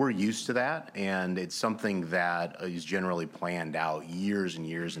 So we're used to that, and it's something that is generally planned out years and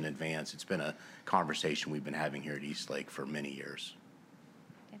years in advance. It's been a conversation we've been having here at Eastlake for many years.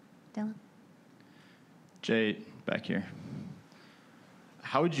 Okay. Dylan? Jay, back here.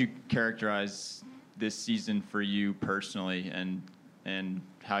 How would you characterize this season for you personally, and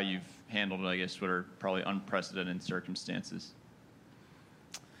how you've handled, I guess, what are probably unprecedented circumstances?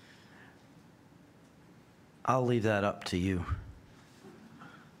 I'll leave that up to you.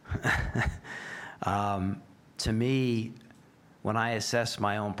 To me, when I assess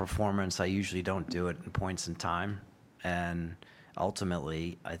my own performance, I usually don't do it in points in time. And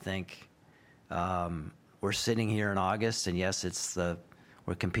ultimately, I think we're sitting here in August, and yes,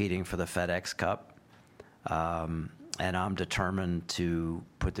 we're competing for the FedEx Cup. And I'm determined to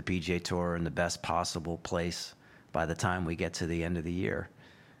put the PGA Tour in the best possible place by the time we get to the end of the year.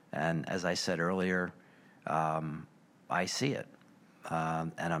 And as I said earlier, I see it.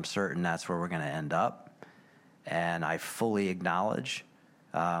 And I'm certain that's where we're going to end up. And I fully acknowledge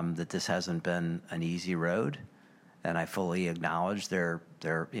that this hasn't been an easy road. And I fully acknowledge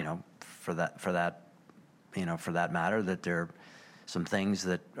for that matter, that there are some things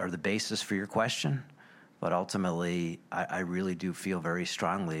that are the basis for your question. But ultimately, I really do feel very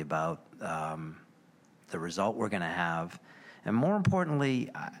strongly about the result we're going to have. And more importantly,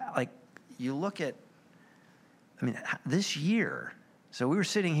 you look at, this year, so we were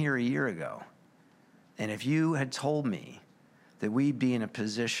sitting here a year ago, and if you had told me that we'd be in a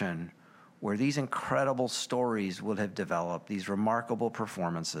position where these incredible stories would have developed, these remarkable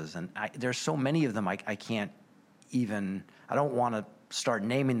performances, and there's so many of them I can't even, I don't want to start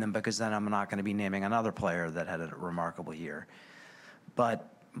naming them because then I'm not going to be naming another player that had a remarkable year.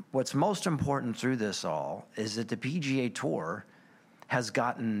 But what's most important through this all is that the PGA Tour has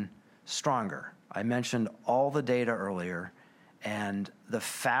gotten stronger. I mentioned all the data earlier, and the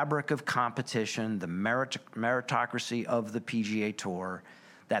fabric of competition, the meritocracy of the PGA Tour,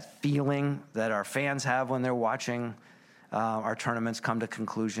 that feeling that our fans have when they're watching our tournaments come to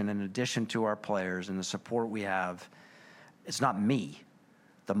conclusion, in addition to our players and the support we have. It's not me.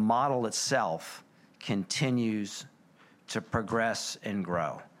 The model itself continues to progress and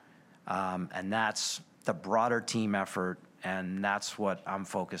grow. And that's the broader team effort, and that's what I'm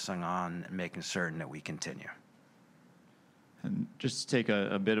focusing on, and making certain that we continue. And just to take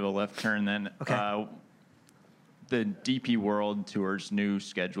a bit of a left turn then. Okay. The DP World Tour's new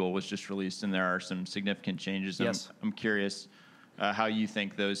schedule was just released, and there are some significant changes. Yes. I'm curious how you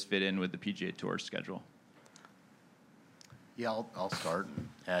think those fit in with the PGA Tour schedule. Yeah, I'll start and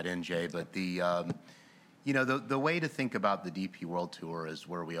add in, Jay. But the way to think about the DP World Tour is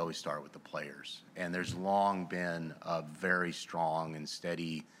where we always start with the players. And there's long been a very strong and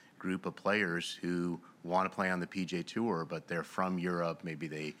steady group of players who want to play on the PGA Tour, but they're from Europe. Maybe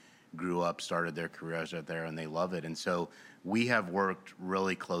they grew up, started their careers out there, and they love it. And so we have worked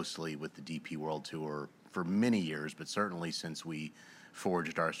really closely with the DP World Tour for many years, but certainly since we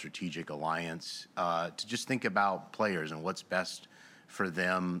forged our strategic alliance, to just think about players and what's best for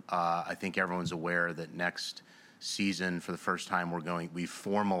them. I think everyone's aware that next season, for the first time, we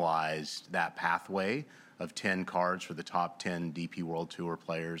formalized that pathway of 10 cards for the top 10 DP World Tour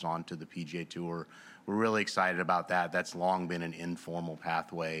players onto the PGA Tour. We're really excited about that. That's long been an informal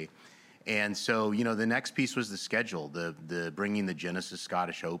pathway. And so, the next piece was the schedule, the bringing the Genesis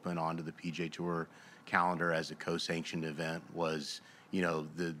Scottish Open onto the PGA Tour calendar as a co-sanctioned event was,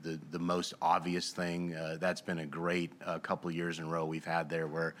 the most obvious thing. That's been a great couple of years in a row we've had there,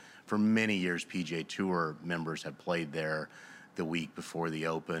 where for many years PGA Tour members have played there the week before the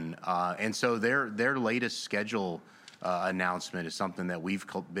Open. And so their latest schedule announcement is something that we've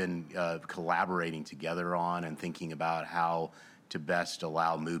been collaborating together on and thinking about how to best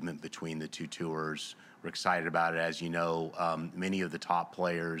allow movement between the two tours. We're excited about it. As you know, many of the top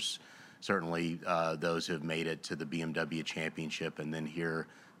players, certainly those who have made it to the BMW Championship and then here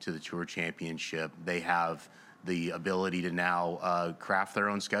to the Tour Championship, they have the ability to now craft their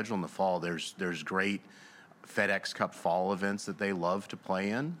own schedule in the fall. There's great FedEx Cup fall events that they love to play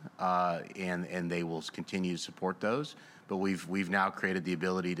in, and they will continue to support those. But we've now created the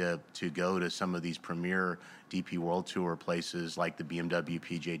ability to go to some of these premier DP World Tour places like the BMW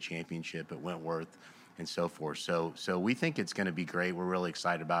PGA Championship at Wentworth and so forth. So we think it's going to be great. We're really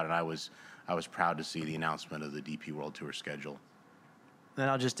excited about it. I was proud to see the announcement of the DP World Tour schedule. And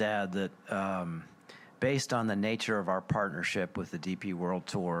I'll just add that based on the nature of our partnership with the DP World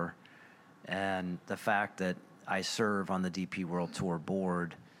Tour and the fact that I serve on the DP World Tour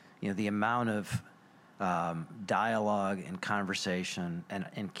board, the amount of dialogue and conversation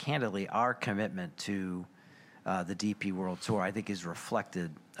and candidly our commitment to the DP World Tour, I think, is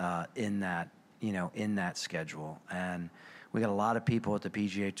reflected in that schedule. And we got a lot of people at the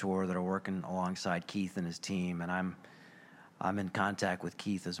PGA Tour that are working alongside Keith and his team, and I'm in contact with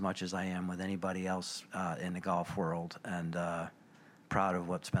Keith as much as I am with anybody else in the golf world, and proud of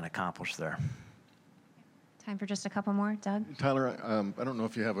what's been accomplished there. Time for just a couple more. Doug? Tyler, I don't know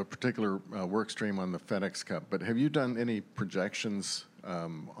if you have a particular work stream on the FedEx Cup, but have you done any projections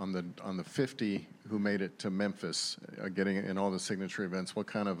on the 50 who made it to Memphis, getting in all the signature events? What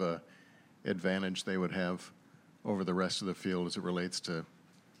kind of a advantage they would have over the rest of the field as it relates to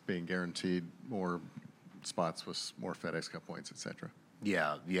being guaranteed more spots with more FedEx Cup points, et cetera?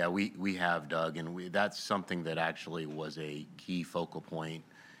 Yeah, we have, Doug, and that's something that actually was a key focal point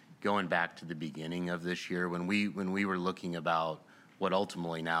going back to the beginning of this year when we were looking about what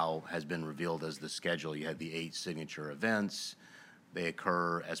ultimately now has been revealed as the schedule. You had the 8 signature events. They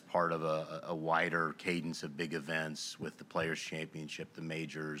occur as part of a wider cadence of big events with the Players' Championship, the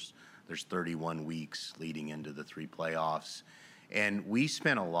majors. There's 31 weeks leading into the 3 playoffs. And we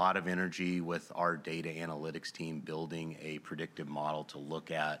spent a lot of energy with our data analytics team building a predictive model to look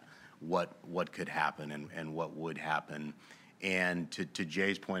at what could happen and what would happen. And to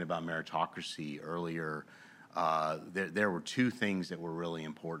Jay's point about meritocracy earlier, there were 2 things that were really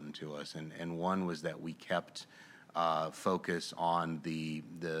important to us. And one was that we kept focus on the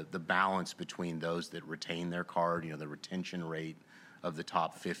balance between those that retain their card, the retention rate of the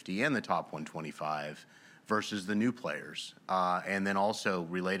top 50 and the top 125 versus the new players. And then also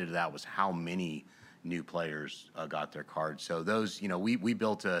related to that was how many new players got their cards. So those, we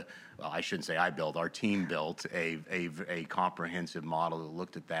built I shouldn't say I built, our team built a comprehensive model that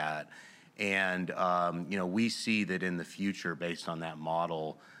looked at that. And, we see that in the future, based on that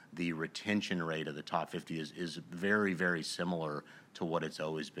model, the retention rate of the top 50 is very, very similar to what it's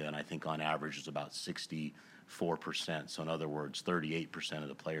always been. I think on average it's about 64%. So in other words, 38% of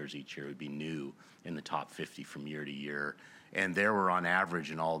the players each year would be new in the top 50 from year to year. And there were on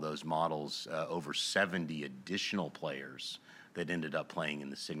average in all those models over 70 additional players that ended up playing in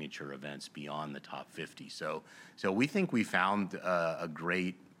the signature events beyond the top 50. So we think we found a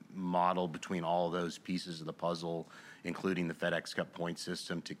great model between all of those pieces of the puzzle, including the FedEx Cup point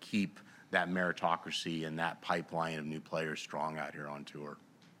system, to keep that meritocracy and that pipeline of new players strong out here on tour.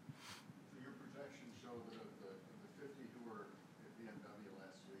 So your projections show that of the 50 who were at BMW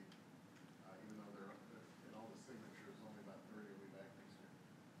last week, even though they're in all the signatures, only about 30 will be back next year.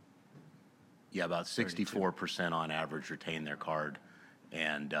 Yeah, about 64% on average retain their card,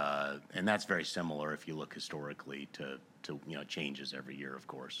 and that's very similar if you look historically to changes every year, of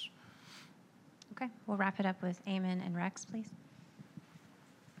course. Okay, we'll wrap it up with Eamon and Rex, please.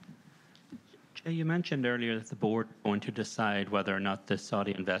 Jay, you mentioned earlier that the board is going to decide whether or not the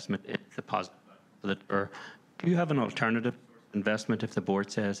Saudi investment is a positive for the tour. Do you have an alternative investment if the board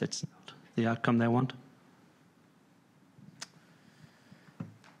says it's not the outcome they want?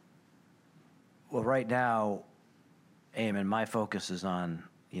 Well, right now, Eamon, my focus is on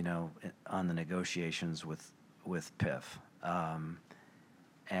the negotiations with PIF,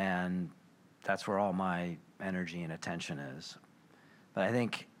 and that's where all my energy and attention is. But I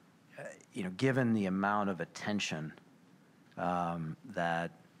think, given the amount of attention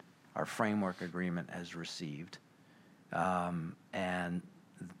that our framework agreement has received, and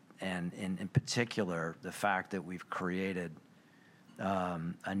in particular the fact that we've created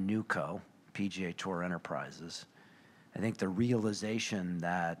a new PGA Tour Enterprises, I think the realization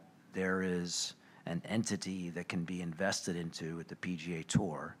that there is an entity that can be invested into at the PGA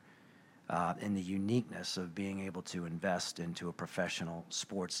Tour, and the uniqueness of being able to invest into a professional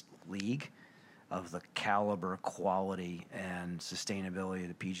sports league of the caliber, quality, and sustainability of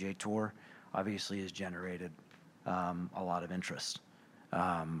the PGA Tour, obviously has generated a lot of interest.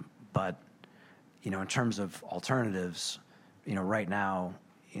 But, in terms of alternatives, right now,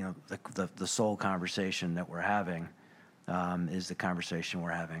 the sole conversation that we're having is the conversation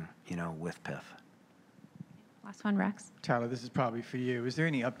we're having, with PIF. Last one, Rex. Tyler, this is probably for you. Is there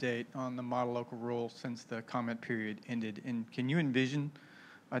any update on the model local rule since the comment period ended? And can you envision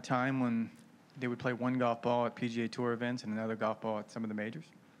a time when they would play one golf ball at PGA Tour events and another golf ball at some of the majors?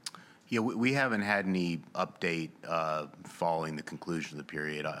 Yeah, we haven't had any update following the conclusion of the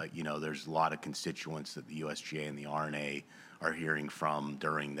period. There's a lot of constituents that the USGA and the R&A are hearing from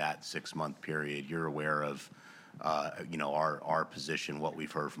during that 6-month period. You're aware of our position, what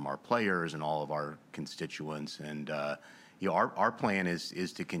we've heard from our players and all of our constituents, and our plan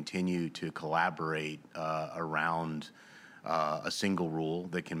is to continue to collaborate around a single rule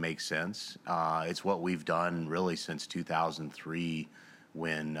that can make sense. It's what we've done really since 2003,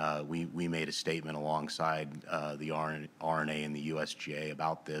 when we made a statement alongside the R&A and the USGA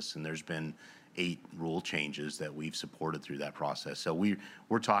about this, and there's been 8 rule changes that we've supported through that process. So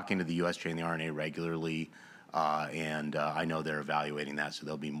we're talking to the USGA and the R&A regularly. And I know they're evaluating that, so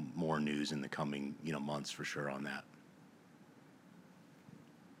there'll be more news in the coming months for sure on that.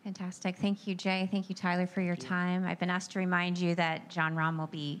 Fantastic. Thank you, Jay. Thank you, Tyler, for your time. I've been asked to remind you that John Rahm will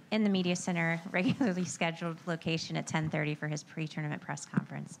be in the Media Center, regularly scheduled location at 10:30 for his pre-tournament press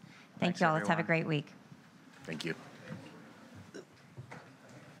conference. Thank you all. Let's have a great week. Thank you.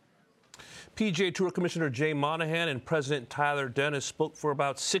 PGA Tour Commissioner Jay Monahan and President Tyler Dennis spoke for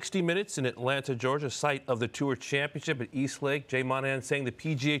about 60 minutes in Atlanta, Georgia, site of the Tour Championship at East Lake. Jay Monahan saying the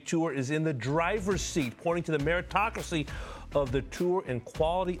PGA Tour is in the driver's seat, pointing to the meritocracy of the Tour and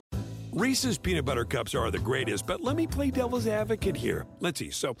quality. Reese's peanut butter cups are the greatest, but let me play devil's advocate here. Let's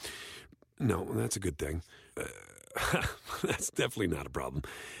see. So, no, that's a good thing. That's definitely not a problem.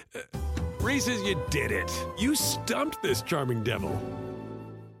 Reese's, you did it. You stumped this charming devil.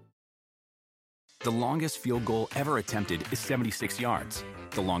 The longest field goal ever attempted is 76 yards.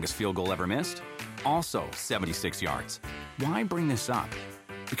 The longest field goal ever missed? Also 76 yards. Why bring this up?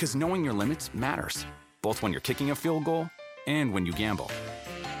 Because knowing your limits matters, both when you're kicking a field goal and when you gamble.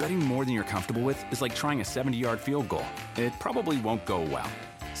 Betting more than you're comfortable with is like trying a 70-yard field goal. It probably won't go well.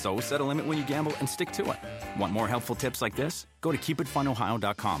 So set a limit when you gamble and stick to it. Want more helpful tips like this? Go to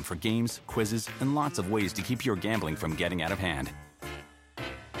keepitfunohio.com for games, quizzes, and lots of ways to keep your gambling from getting out of hand.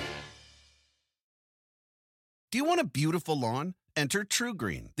 Do you want a beautiful lawn? Enter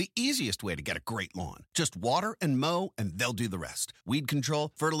TruGreen, the easiest way to get a great lawn. Just water and mow, and they'll do the rest. Weed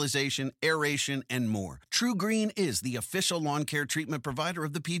control, fertilization, aeration, and more. TruGreen is the official lawn care treatment provider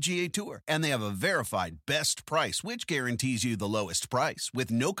of the PGA Tour, and they have a verified best price, which guarantees you the lowest price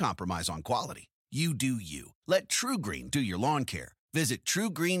with no compromise on quality. You do you. Let TruGreen do your lawn care. Visit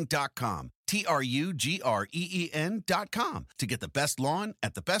TruGreen.com, TruGreen.com, to get the best lawn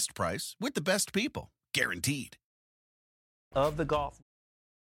at the best price with the best people. Guaranteed. Of the golf.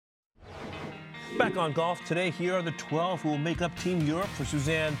 Back on golf today, here are the 12 who will make up Team Europe for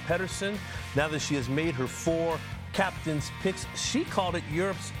Suzann Pettersen. Now that she has made her 4 captain's picks, she called it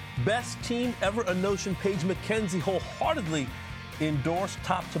Europe's best team ever, a notion Paige McKenzie wholeheartedly endorsed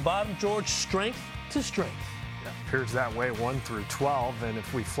top to bottom. George, strength to strength. Yeah, appears that way 1 through 12. And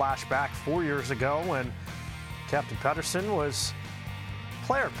if we flash back 4 years ago when Captain Pettersen was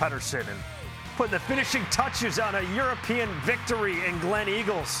Player Pettersen and put the finishing touches on a European victory in Glen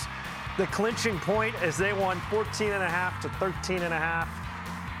Eagles. The clinching point as they won 14.5 to 13.5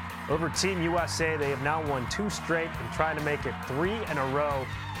 over Team USA. They have now won 2 straight and trying to make it 3 in a row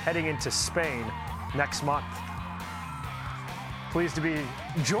heading into Spain next month. Pleased to be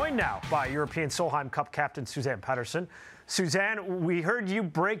joined now by European Solheim Cup captain Suzann Pettersen. Suzann, we heard you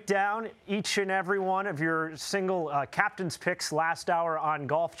break down each and every one of your single captain's picks last hour on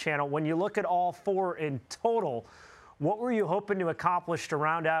Golf Channel. When you look at all 4 in total, what were you hoping to accomplish to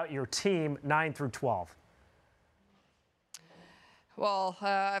round out your team 9 through 12? Well,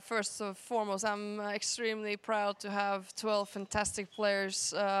 first and foremost, I'm extremely proud to have 12 fantastic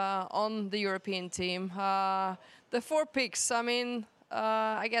players on the European team. The 4 picks, I mean,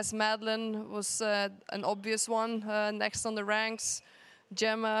 I guess Madeline was an obvious one, next on the ranks.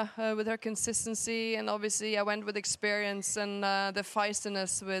 Gemma with her consistency, and obviously I went with experience and the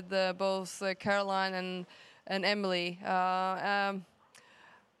feistiness with both Caroline and Emily.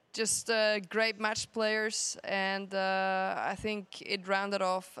 Just great match players, and I think it rounded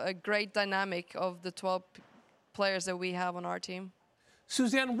off a great dynamic of the 12 players that we have on our team.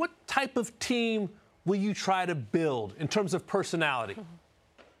 Suzann, what type of team will you try to build in terms of personality?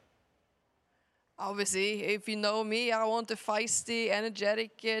 Obviously, if you know me, I want a feisty,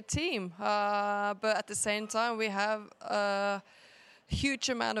 energetic team. But at the same time, we have a huge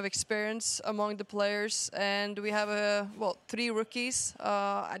amount of experience among the players, and we have 3 rookies.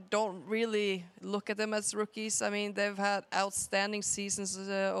 I don't really look at them as rookies. I mean, they've had outstanding seasons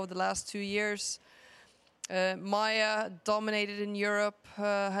over the last 2 years. Maya dominated in Europe,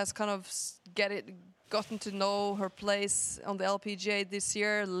 has kind of gotten to know her place on the LPGA this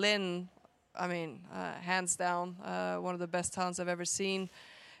year. Lynn, I mean, hands down, one of the best talents I've ever seen.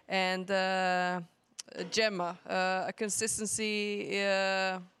 And Gemma, a consistency,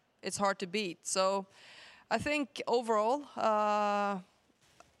 it's hard to beat. So I think overall,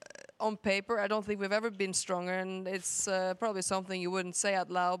 on paper, I don't think we've ever been stronger. And it's probably something you wouldn't say out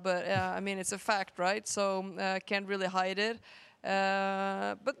loud, but I mean, it's a fact, right? So can't really hide it.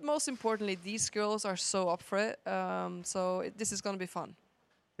 But most importantly, these girls are so up for it. This is going to be fun.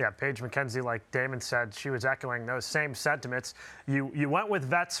 Yeah, Paige McKenzie, like Damon said, she was echoing those same sentiments. You went with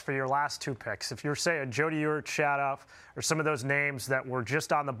vets for your last 2 picks. If you're saying Jody Ewart, Shadow, or some of those names that were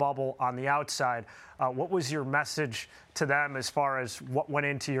just on the bubble on the outside, what was your message to them as far as what went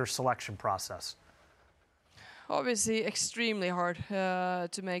into your selection process? Obviously, extremely hard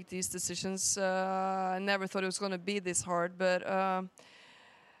to make these decisions. I never thought it was going to be this hard, but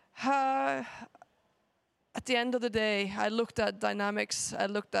at the end of the day, I looked at dynamics, I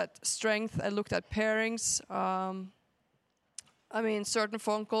looked at strength, I looked at pairings. I mean, certain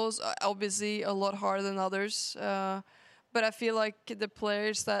phone calls are obviously a lot harder than others, but I feel like the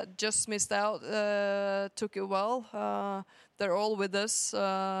players that just missed out took it well. They're all with us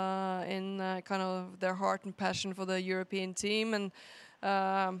in kind of their heart and passion for the European team.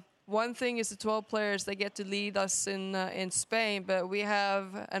 And one thing is the 12 players, they get to lead us in Spain, but we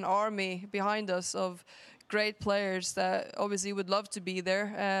have an army behind us of great players that obviously would love to be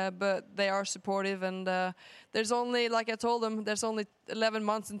there, but they are supportive. And there's only, like I told them, there's only 11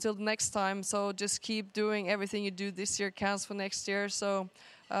 months until the next time. So just keep doing everything you do this year counts for next year. So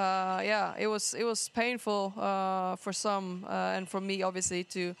yeah, it was painful for some and for me, obviously,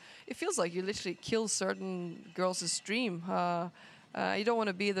 to. It feels like you literally kill certain girls' dream. You don't want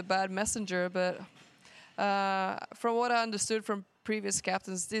to be the bad messenger, but from what I understood from previous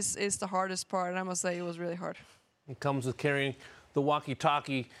captains, this is the hardest part, and I must say it was really hard. It comes with carrying the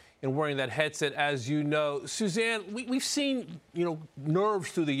walkie-talkie and wearing that headset, as you know. Suzann, we've seen,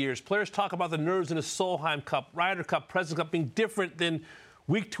 nerves through the years. Players talk about the nerves in a Solheim Cup, Ryder Cup, Presidents Cup being different than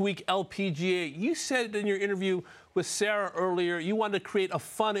week-to-week LPGA. You said in your interview with Sarah earlier you wanted to create a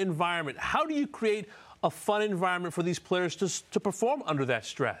fun environment. How do you create a fun environment for these players to perform under that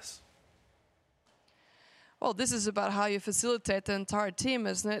stress? Well, this is about how you facilitate the entire team,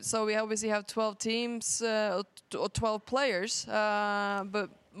 isn't it? So we obviously have 12 teams or 12 players, but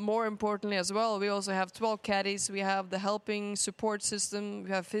more importantly as well, we also have 12 caddies. We have the helping support system. We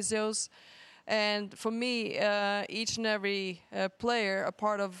have physios. And for me, each and every player, a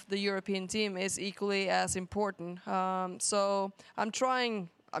part of the European team, is equally as important. So I'm trying,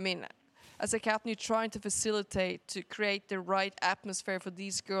 as a captain, you're trying to facilitate, to create the right atmosphere for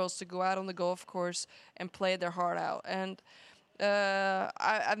these girls to go out on the golf course and play their heart out. And I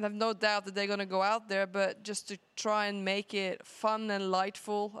have no doubt that they're going to go out there, but just to try and make it fun and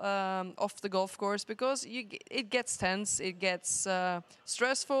lightful off the golf course, because it gets tense, it gets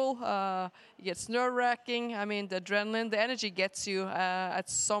stressful, it gets nerve-wracking. I mean, the adrenaline, the energy gets you at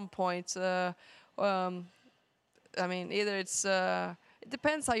some point. Either it's... it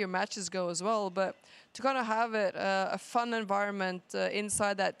depends how your matches go as well, but to kind of have it a fun environment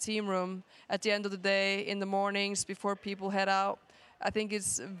inside that team room at the end of the day, in the mornings before people head out, I think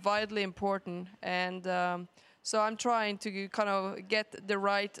is vitally important. And so I'm trying to kind of get the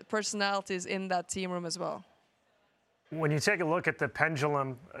right personalities in that team room as well. When you take a look at the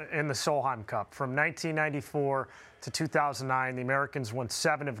pendulum in the Solheim Cup, from 1994 to 2009, the Americans won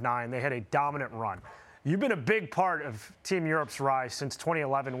 7 of 9. They had a dominant run. You've been a big part of Team Europe's rise since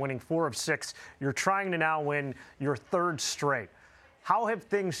 2011, winning 4 of 6. You're trying to now win your 3rd straight. How have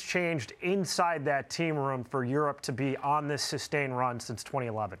things changed inside that team room for Europe to be on this sustained run since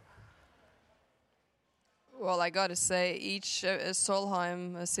 2011? Well, I got to say, each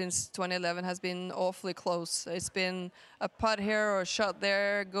Solheim since 2011 has been awfully close. It's been a putt here or a shot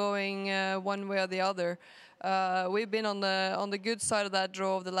there, going one way or the other. We've been on the good side of that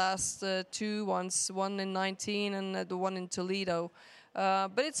draw of the last two ones, one in 19 and the one in Toledo.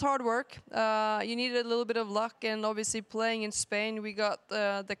 But it's hard work. You need a little bit of luck, and obviously playing in Spain, we got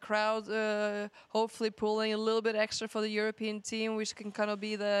the crowd hopefully pulling a little bit extra for the European team, which can kind of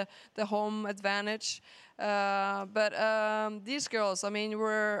be the home advantage. But these girls, I mean,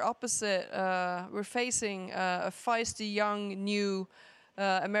 we're opposite. We're facing a feisty, young, new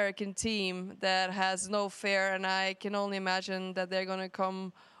American team that has no fear, and I can only imagine that they're going to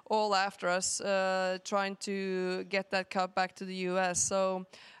come all after us, trying to get that cup back to the U.S. So,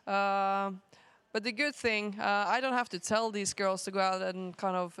 but the good thing, I don't have to tell these girls to go out and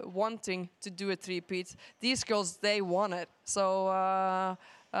kind of wanting to do a three-peat. These girls, they want it. So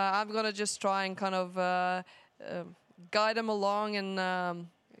I'm going to just try and kind of guide them along and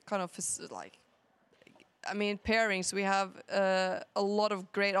kind of like, I mean, pairings. We have a lot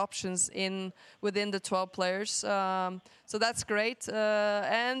of great options within the 12 players, so that's great.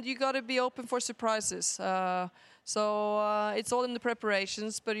 And you got to be open for surprises. So it's all in the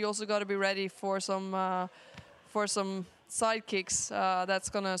preparations, but you also got to be ready for some sidekicks that's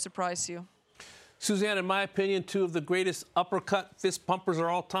gonna surprise you. Suzann, in my opinion, two of the greatest uppercut fist pumpers of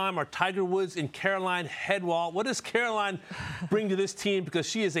all time are Tiger Woods and Caroline Hedwall. What does Caroline bring to this team? Because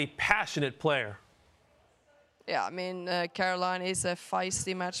she is a passionate player. Yeah, I mean, Caroline is a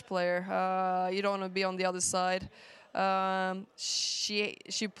feisty match player. You don't want to be on the other side.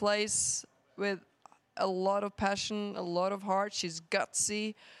 She plays with a lot of passion, a lot of heart. She's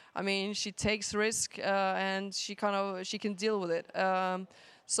gutsy. I mean, she takes risk, and she can deal with it.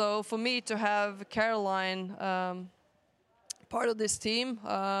 So for me to have Caroline part of this team,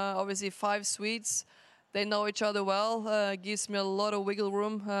 obviously 5 Swedes. They know each other well, gives me a lot of wiggle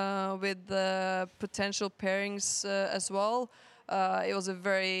room with potential pairings as well. It was a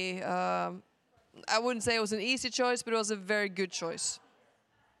very, I wouldn't say it was an easy choice, but it was a very good choice.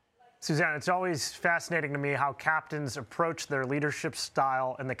 Suzann, it's always fascinating to me how captains approach their leadership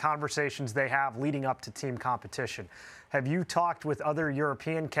style and the conversations they have leading up to team competition. Have you talked with other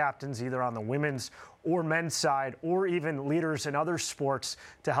European captains, either on the women's or men's side, or even leaders in other sports,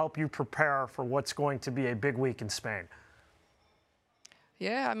 to help you prepare for what's going to be a big week in Spain?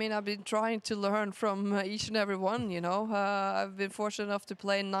 Yeah, I mean, I've been trying to learn from each and every one, you know. I've been fortunate enough to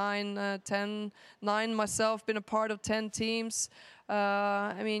play 9 myself, been a part of 10 teams.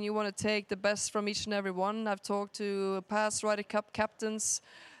 I mean, you want to take the best from each and every one. I've talked to past Ryder Cup captains,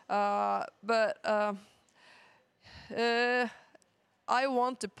 but I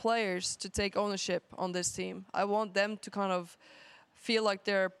want the players to take ownership on this team. I want them to kind of feel like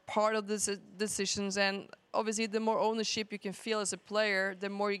they're part of the decisions, and obviously the more ownership you can feel as a player, the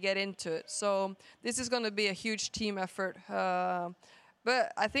more you get into it. So this is going to be a huge team effort.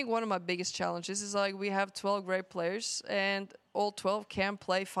 But I think one of my biggest challenges is like we have 12 great players and all 12 can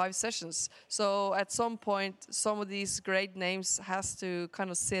play 5 sessions. So at some point, some of these great names has to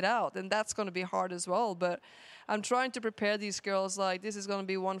kind of sit out, and that's going to be hard as well. But I'm trying to prepare these girls like this is going to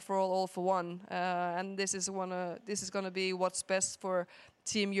be one for all for one, and this is going to be what's best for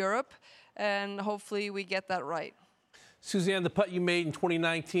Team Europe, and hopefully we get that right. Suzann, the putt you made in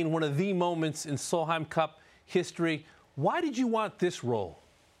 2019, one of the moments in Solheim Cup history. Why did you want this role?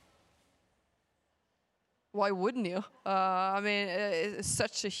 Why wouldn't you? I mean, it's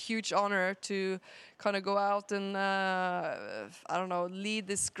such a huge honor to kind of go out and, I don't know, lead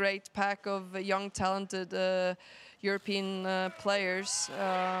this great pack of young, talented European players.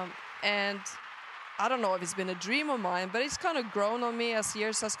 And I don't know if it's been a dream of mine, but it's kind of grown on me as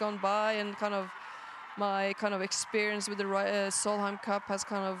years has gone by, and kind of my kind of experience with the Solheim Cup has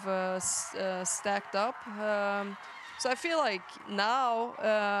kind of stacked up. So I feel like now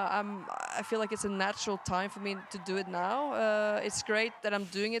I feel like it's a natural time for me to do it now. It's great that I'm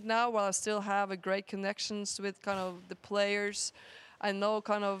doing it now while I still have a great connections with kind of the players. I know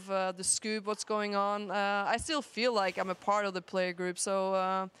kind of the scoop, what's going on. I still feel like I'm a part of the player group,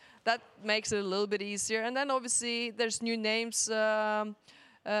 so that makes it a little bit easier. And then obviously there's new names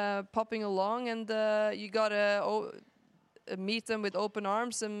popping along, and you gotta meet them with open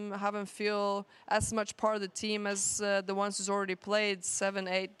arms and have them feel as much part of the team as the ones who's already played 7,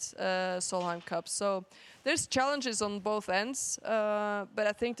 8 Solheim Cups. So there's challenges on both ends, but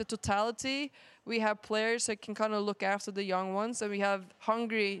I think the totality, we have players that can kind of look after the young ones, and we have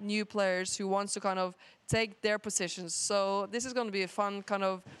hungry new players who wants to kind of take their positions. So this is going to be a fun kind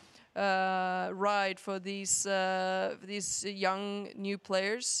of ride for these young new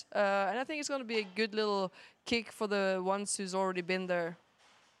players, and I think it's going to be a good little kick for the ones who's already been there.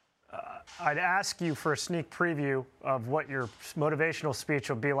 I'd ask you for a sneak preview of what your motivational speech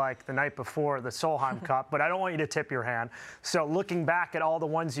will be like the night before the Solheim Cup, but I don't want you to tip your hand. So looking back at all the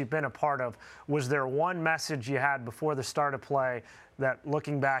ones you've been a part of, was there one message you had before the start of play that,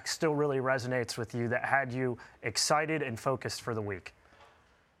 looking back, still really resonates with you, that had you excited and focused for the week?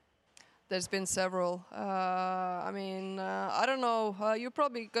 There's been several. I don't know. You're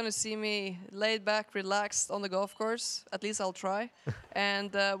probably going to see me laid back, relaxed on the golf course. At least I'll try.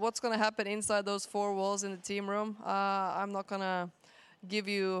 And what's going to happen inside those 4 walls in the team room, I'm not going to give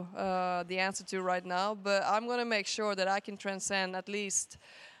you the answer to right now. But I'm going to make sure that I can transcend at least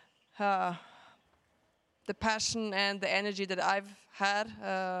the passion and the energy that I've had.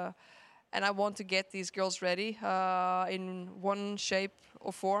 And I want to get these girls ready in one shape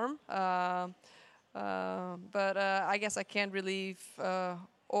or form. But I guess I can't relieve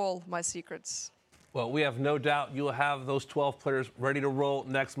all my secrets. Well, we have no doubt you'll have those 12 players ready to roll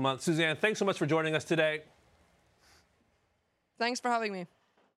next month. Suzann, thanks so much for joining us today. Thanks for having me.